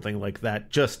use something like that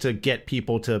just to get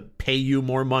people to pay you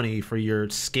more money for your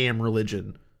scam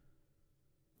religion.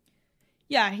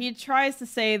 Yeah, he tries to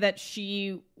say that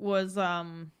she was he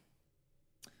trying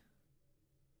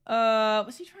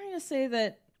to say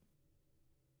that,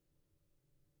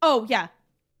 oh yeah,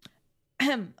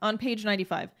 on page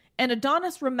 95, and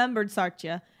Adonis remembered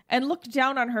Saartjie and looked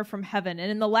down on her from heaven,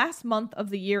 and in the last month of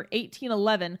the year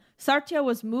 1811, Saartjie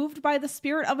was moved by the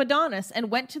spirit of Adonis and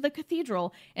went to the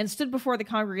cathedral and stood before the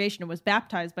congregation and was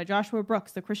baptized by Joshua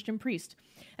Brooks, the Christian priest.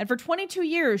 And for 22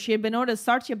 years she had been known as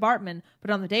Saartjie Baartman, but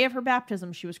on the day of her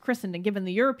baptism she was christened and given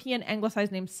the European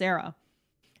anglicized name Sarah.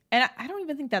 And I don't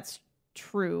even think that's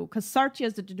true, because Saartjie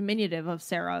is the diminutive of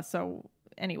Sarah, so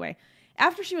anyway.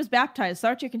 After she was baptized,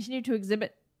 Saartjie continued to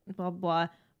exhibit blah blah.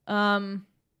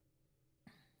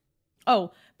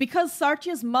 Because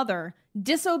Saartjie's mother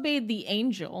disobeyed the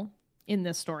angel in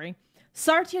this story,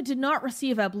 Saartjie did not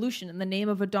receive ablution in the name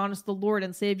of Adonis, the Lord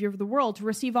and Savior of the world, to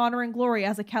receive honor and glory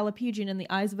as a Callipygian in the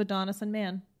eyes of Adonis and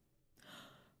man.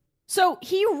 So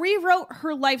he rewrote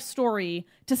her life story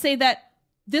to say that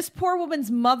this poor woman's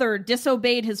mother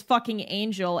disobeyed his fucking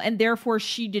angel and therefore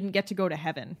she didn't get to go to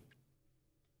heaven.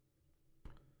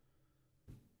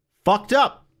 Fucked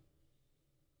up.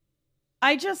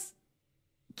 I just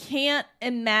can't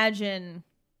imagine.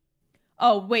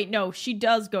 Oh, wait, no, she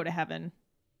does go to heaven.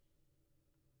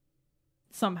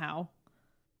 Somehow.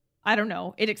 I don't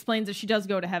know. It explains that she does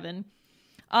go to heaven.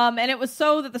 And it was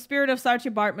so that the spirit of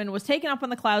Saartjie Baartman was taken up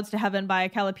on the clouds to heaven by a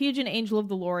Callipygian angel of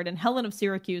the Lord, and Helen of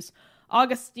Syracuse,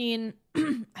 Augustine,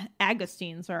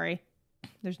 sorry.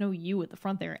 There's no U at the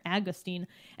front there. Augustine.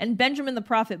 And Benjamin the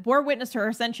prophet bore witness to her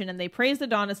ascension, and they praised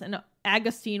Adonis, and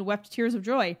Augustine wept tears of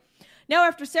joy. Now,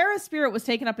 after Sarah's spirit was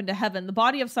taken up into heaven, the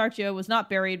body of Saartjie was not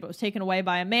buried, but was taken away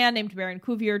by a man named Baron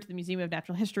Cuvier to the Museum of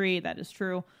Natural History. That is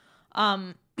true.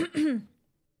 Now,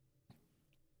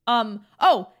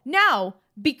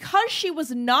 because she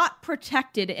was not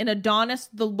protected in Adonis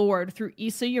the Lord through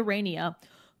Issa Urania,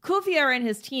 Cuvier and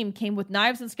his team came with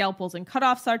knives and scalpels and cut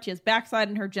off Saartjie's backside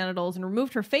and her genitals and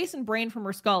removed her face and brain from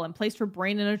her skull and placed her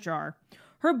brain in a jar.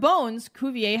 Her bones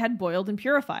Cuvier had boiled and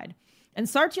purified. And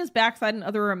Saartjie's backside and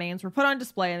other remains were put on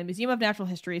display in the Museum of Natural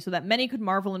History so that many could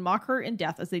marvel and mock her in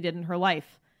death as they did in her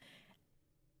life.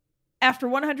 After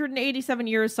 187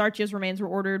 years, Saartjie's remains were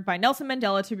ordered by Nelson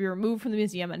Mandela to be removed from the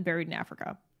museum and buried in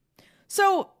Africa.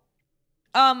 So,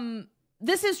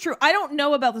 this is true. I don't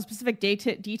know about the specific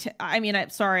detail. I mean, I'm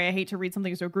sorry, I hate to read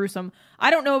something so gruesome.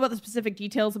 I don't know about the specific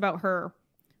details about her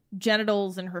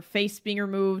genitals and her face being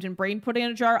removed and brain put in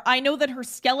a jar. I know that her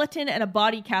skeleton and a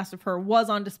body cast of her was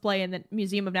on display in the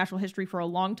Museum of Natural History for a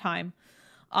long time.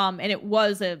 And it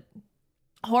was a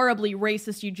horribly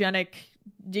racist eugenic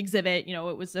exhibit. You know,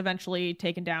 it was eventually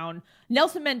taken down.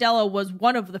 Nelson Mandela was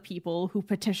one of the people who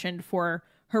petitioned for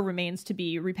her remains to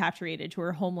be repatriated to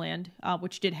her homeland,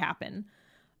 which did happen.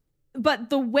 But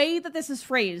the way that this is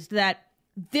phrased, that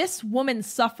this woman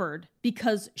suffered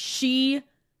because she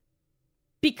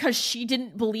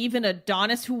didn't believe in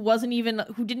Adonis, who didn't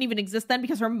even exist then,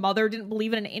 because her mother didn't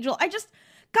believe in an angel.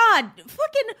 God,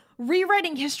 fucking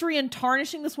rewriting history and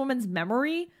tarnishing this woman's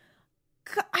memory.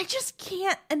 I just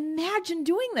can't imagine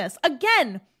doing this.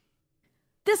 Again,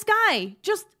 this guy,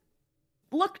 just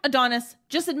look, Adonis,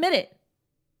 just admit it.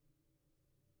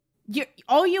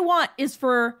 All you want is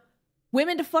for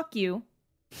women to fuck you.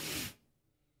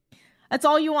 That's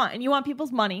all you want. And you want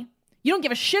people's money. You don't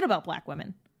give a shit about black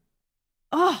women.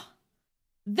 Oh,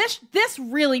 this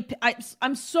really,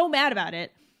 I'm so mad about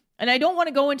it. And I don't want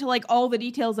to go into like all the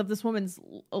details of this woman's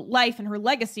life and her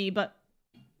legacy, but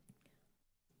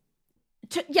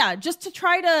just to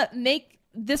try to make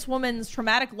this woman's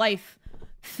traumatic life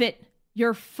fit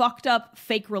your fucked up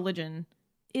fake religion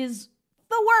is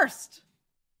the worst.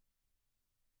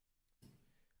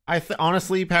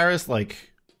 Honestly, Paris,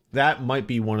 like, that might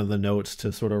be one of the notes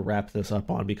to sort of wrap this up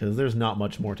on, because there's not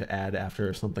much more to add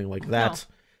after something like that.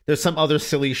 No. There's some other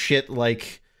silly shit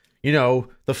like, you know,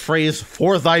 the phrase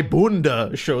 "for thy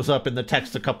bunda" shows up in the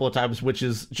text a couple of times, which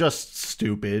is just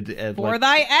stupid. And for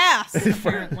thy ass,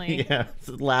 apparently. Yeah, it's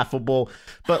laughable.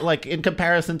 But like, in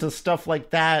comparison to stuff like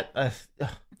that...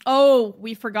 Oh,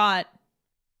 we forgot.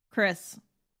 Chris.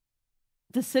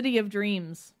 The City of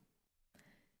Dreams.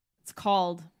 It's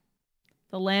called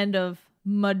the Land of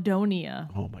Madonia.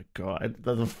 Oh my god.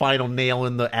 The final nail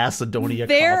in the Acidonia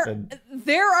coffin.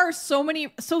 There are so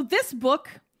many... So this book,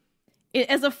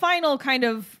 as a final kind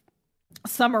of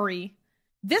summary,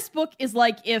 this book is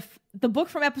like if the book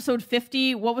from episode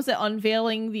 50, what was it?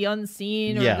 Unveiling the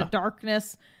Unseen or the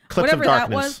Darkness? Whatever that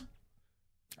was.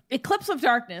 Eclipse of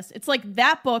Darkness. It's like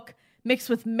that book mixed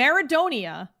with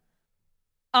Maradonia,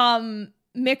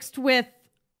 mixed with...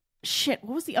 Shit,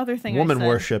 what was the other thing Woman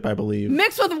worship, I believe.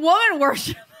 Mixed with woman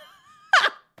worship.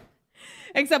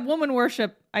 Except woman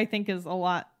worship, I think, is a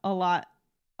lot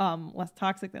less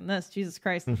toxic than this. Jesus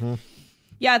Christ. Mm-hmm.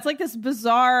 Yeah, it's like this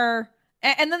bizarre...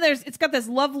 And then it's got this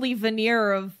lovely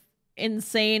veneer of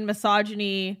insane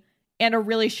misogyny and a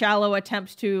really shallow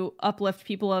attempt to uplift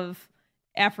people of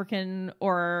African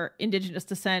or indigenous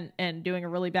descent and doing a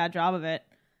really bad job of it.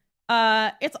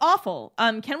 It's awful.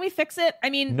 Can we fix it? I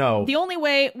mean, no. The only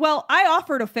way... Well, I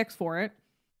offered a fix for it.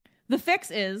 The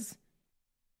fix is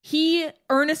he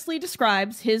earnestly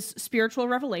describes his spiritual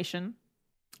revelation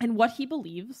and what he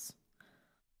believes,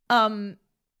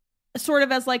 sort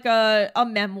of as like a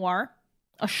memoir,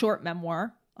 a short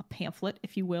memoir, a pamphlet,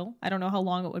 if you will. I don't know how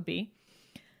long it would be.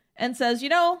 And says, you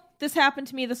know, this happened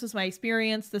to me. This was my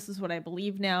experience. This is what I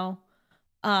believe now.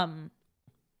 And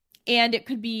it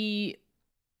could be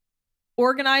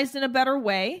organized in a better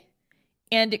way,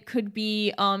 and it could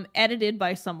be edited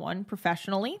by someone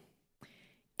professionally,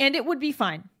 and it would be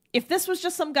fine. If this was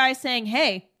just some guy saying,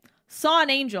 hey, saw an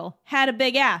angel, had a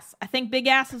big ass, I think big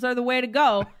asses are the way to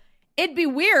go, it'd be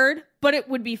weird, but it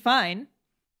would be fine.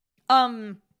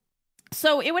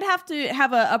 So it would have to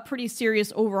have a pretty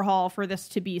serious overhaul for this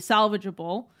to be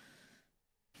salvageable.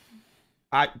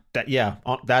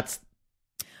 That's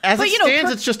as but, it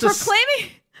stands. It's just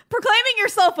proclaiming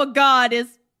yourself a god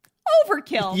is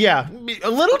overkill. Yeah, a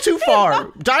little too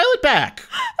far. Dial it back.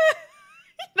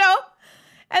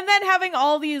 And then having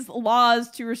all these laws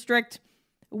to restrict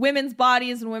women's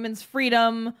bodies and women's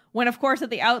freedom, when of course at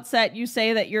the outset you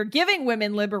say that you're giving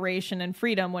women liberation and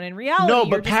freedom, when in reality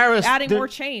you're just adding more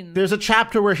chains. There's a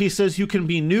chapter where he says you can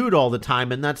be nude all the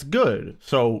time and that's good.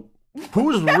 So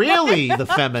who's really the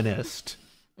feminist?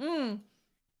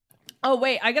 Oh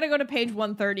wait, I gotta go to page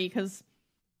 130 because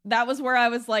that was where I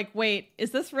was like, wait,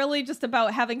 is this really just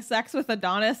about having sex with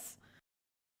Adonis?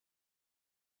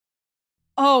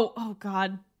 Oh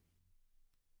God.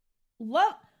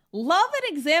 Love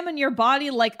and examine your body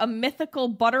like a mythical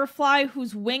butterfly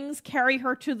whose wings carry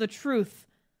her to the truth.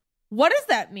 What does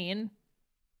that mean?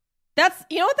 That's,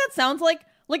 you know what that sounds like?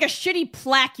 Like a shitty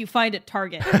plaque you find at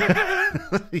Target.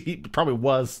 He probably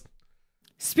was.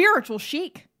 Spiritual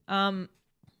chic. Let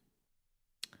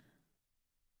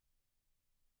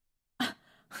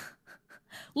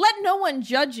no one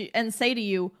judge you and say to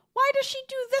you, why does she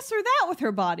do this or that with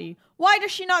her body? Why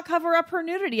does she not cover up her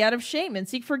nudity out of shame and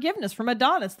seek forgiveness from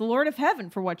Adonis, the Lord of Heaven,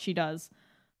 for what she does?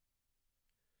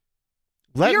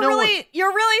 You're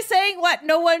really saying let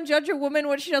no one judge a woman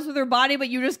what she does with her body, but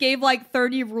you just gave like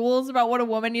 30 rules about what a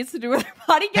woman needs to do with her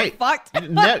body? Get fucked.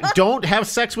 Don't have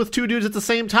sex with two dudes at the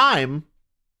same time,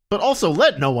 but also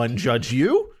let no one judge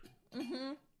you.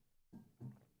 Mm-hmm.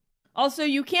 Also,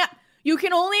 you can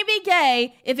only be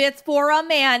gay if it's for a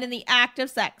man in the act of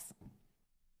sex.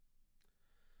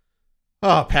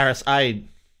 Oh, Paris, I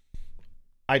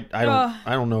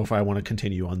don't know if I want to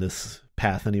continue on this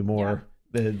path anymore.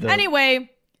 Yeah.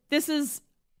 Anyway, this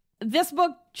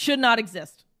book should not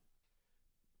exist.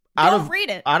 Don't read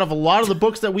it. Out of a lot of the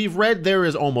books that we've read, there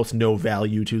is almost no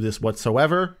value to this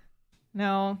whatsoever.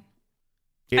 No.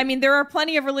 I mean, there are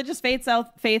plenty of religious faiths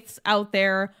out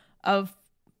there of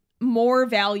more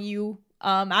value.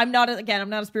 I'm not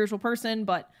a spiritual person,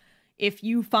 but if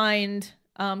you find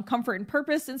comfort and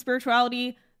purpose in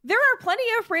spirituality, there are plenty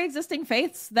of pre-existing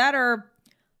faiths that are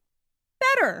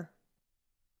better.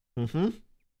 Mm-hmm.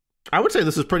 I would say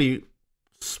this is pretty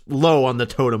low on the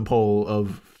totem pole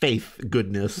of faith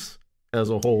goodness as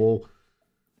a whole.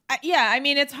 Yeah, I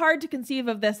mean, it's hard to conceive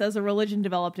of this as a religion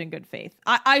developed in good faith.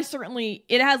 I certainly,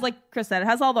 it has, like Chris said, it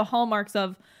has all the hallmarks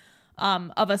of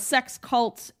a sex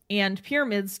cult and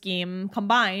pyramid scheme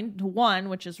combined to one,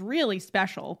 which is really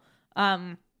special.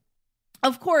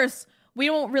 Of course, we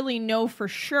don't really know for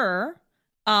sure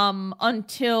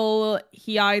until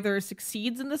he either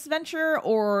succeeds in this venture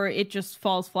or it just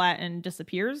falls flat and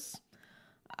disappears.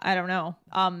 I don't know.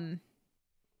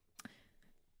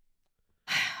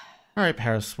 All right,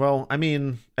 Paris. Well, I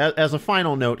mean, as a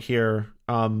final note here,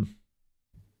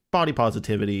 body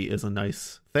positivity is a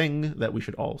nice thing that we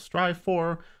should all strive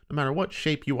for. No matter what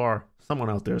shape you are, someone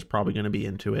out there is probably going to be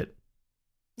into it.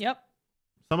 Yep.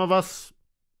 Some of us,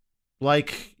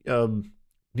 like Neil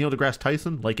deGrasse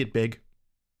Tyson, like it big.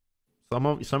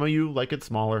 Some of you like it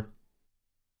smaller.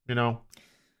 You know.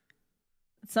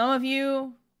 Some of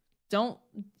you don't,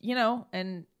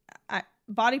 and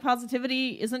body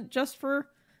positivity isn't just for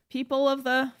people of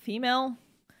the female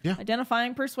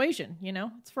identifying persuasion,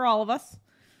 it's for all of us.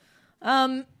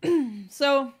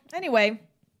 So anyway,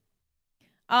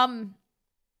 don't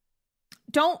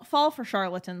fall for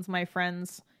charlatans, my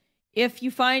friends. If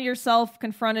you find yourself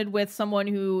confronted with someone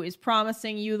who is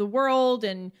promising you the world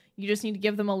and you just need to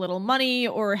give them a little money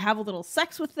or have a little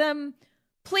sex with them,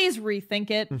 please rethink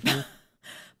it. Mm-hmm.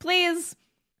 Please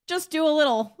just do a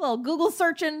little Google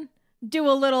searching, do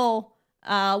a little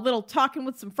talking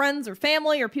with some friends or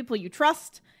family or people you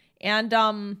trust, and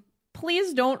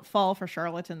please don't fall for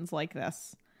charlatans like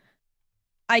this.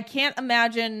 I can't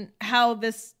imagine how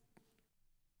this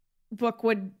book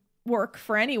would work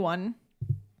for anyone.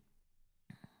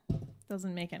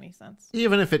 Doesn't make any sense.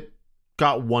 Even if it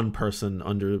got one person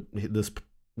under this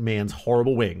man's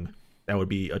horrible wing, that would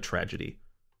be a tragedy.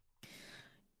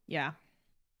 Yeah.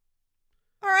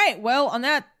 All right. Well, on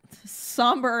that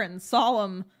somber and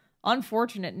solemn,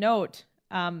 unfortunate note,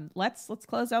 let's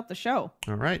close out the show.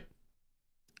 All right.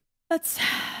 Let's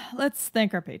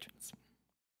thank our patrons.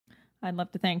 I'd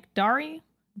love to thank Dari,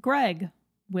 Greg,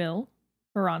 Will,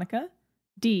 Veronica,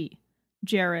 Dee,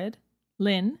 Jared,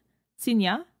 Lynn,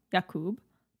 Sinya, Yakub,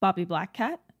 Bobby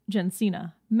Blackcat,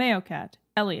 Jensina, Mayocat,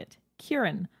 Elliot,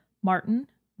 Kieran, Martin,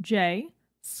 Jay,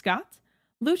 Scott,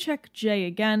 Luchek J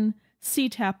again,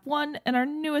 CTAP1, and our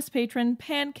newest patron,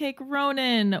 Pancake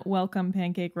Ronan. Welcome,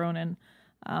 Pancake Ronan.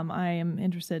 I am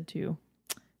interested to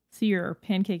see your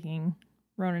pancaking,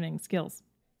 Ronaning skills.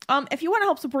 If you want to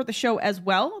help support the show as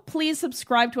well, please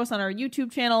subscribe to us on our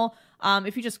YouTube channel.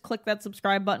 If you just click that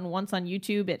subscribe button once on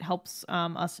YouTube, it helps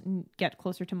us get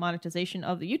closer to monetization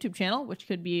of the YouTube channel, which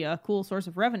could be a cool source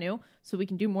of revenue, so we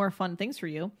can do more fun things for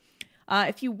you.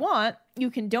 If you want,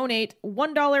 you can donate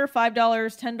 $1, $5,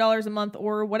 $10 a month,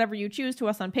 or whatever you choose to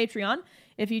us on Patreon.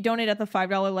 If you donate at the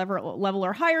 $5 level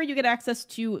or higher, you get access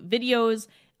to videos,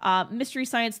 Mystery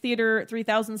Science Theater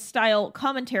 3000 style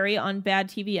commentary on bad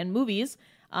TV and movies,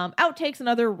 outtakes, and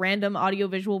other random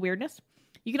audiovisual weirdness.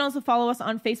 You can also follow us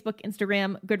on Facebook,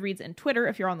 Instagram, Goodreads, and Twitter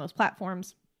if you're on those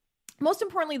platforms. Most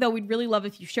importantly, though, we'd really love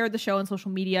if you shared the show on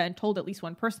social media and told at least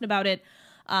one person about it.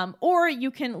 Or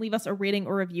you can leave us a rating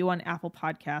or review on Apple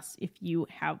Podcasts if you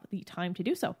have the time to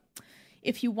do so.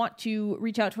 If you want to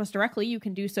reach out to us directly, you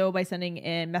can do so by sending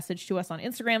a message to us on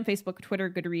Instagram, Facebook,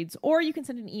 Twitter, Goodreads, or you can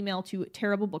send an email to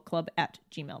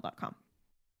terriblebookclub@gmail.com.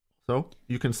 So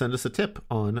you can send us a tip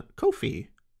on Ko-fi.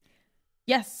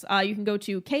 Yes, you can go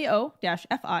to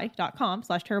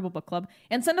ko-fi.com/terriblebookclub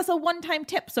and send us a one-time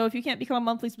tip. So if you can't become a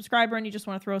monthly subscriber and you just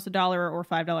want to throw us $1 or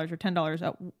 $5 or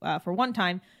 $10 for one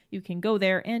time, you can go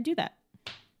there and do that.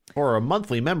 For a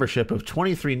monthly membership of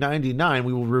 $23.99,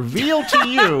 we will reveal to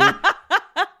you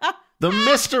the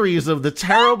mysteries of the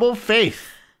terrible faith.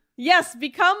 Yes,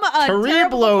 become a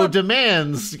Cereblo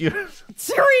demands you.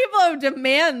 Cereblo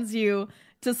demands you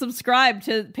to subscribe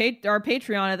to our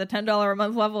Patreon at the $10 a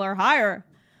month level or higher,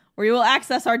 where you will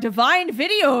access our divine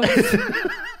videos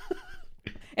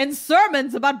and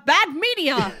sermons about bad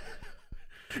media.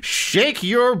 Shake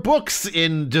your books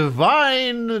in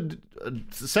divine,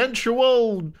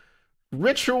 sensual,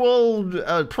 ritual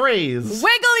praise.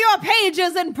 Wiggle your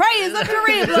pages in praise of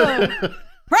Cereblo.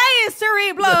 Praise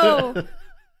Cereblo.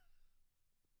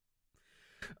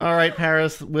 All right,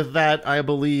 Paris, with that, I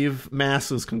believe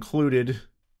Mass is concluded.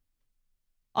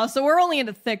 Oh, so we're only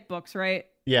into thick books, right?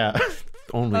 Yeah,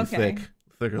 only okay. thick.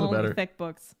 Thicker the better. Thick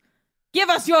books. Give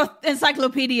us your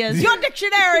encyclopedias, your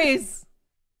dictionaries,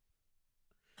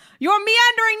 your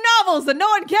meandering novels that no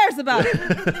one cares about.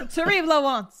 Cereblo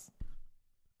wants.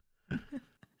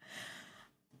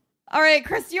 All right,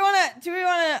 Chris, do you want to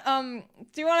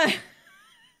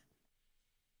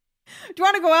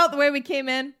go out the way we came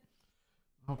in?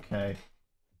 Okay.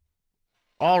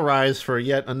 All rise for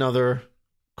yet another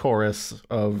chorus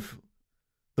of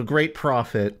the great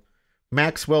prophet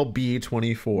Maxwell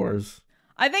B24's.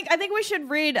 I think we should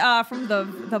read from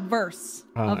the verse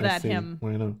of that hymn.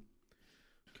 Why not?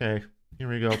 Okay, here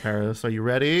we go, Paris. Are you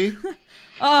ready?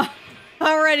 I'm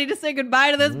ready to say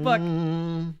goodbye to this book.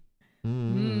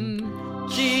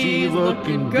 She's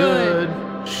looking good.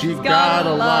 She's got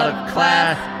a lot of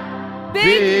class.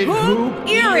 Big hoop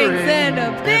earrings and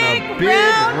a big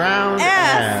round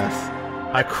ass.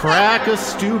 I crack a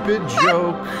stupid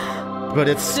joke, but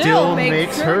it still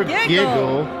makes her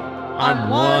giggle. I'm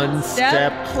one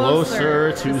step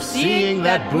closer to seeing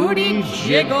that booty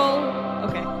jiggle.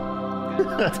 Okay.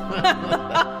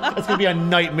 That's gonna be a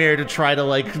nightmare to try to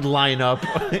line up.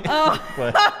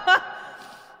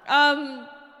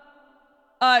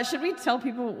 Should we tell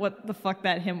people what the fuck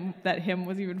that hymn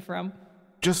was even from?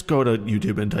 Just go to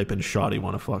YouTube and type in "Shoddy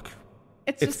Wanna Fuck."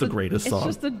 It's the greatest song.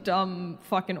 It's just a dumb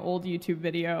fucking old YouTube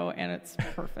video, and it's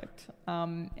perfect.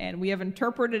 And we have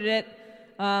interpreted it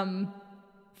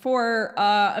for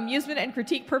amusement and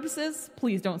critique purposes.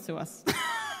 Please don't sue us.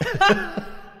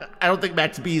 I don't think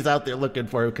Max B is out there looking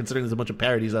for it, considering there's a bunch of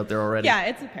parodies out there already. Yeah,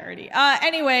 it's a parody.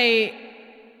 Anyway,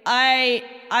 I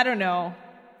don't know.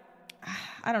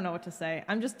 I don't know what to say.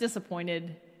 I'm just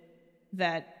disappointed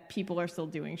that people are still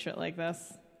doing shit like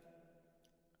this.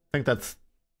 I think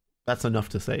that's enough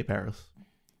to say, Paris.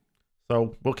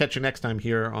 So we'll catch you next time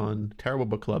here on Terrible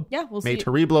Book Club. Yeah, we'll see. May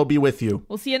Terriblo be with you.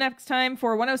 We'll see you next time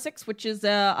for 106, which is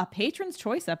a Patron's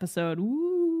Choice episode.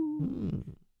 Ooh.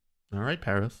 All right,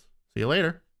 Paris. See you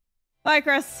later. Bye,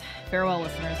 Chris. Farewell,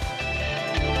 listeners.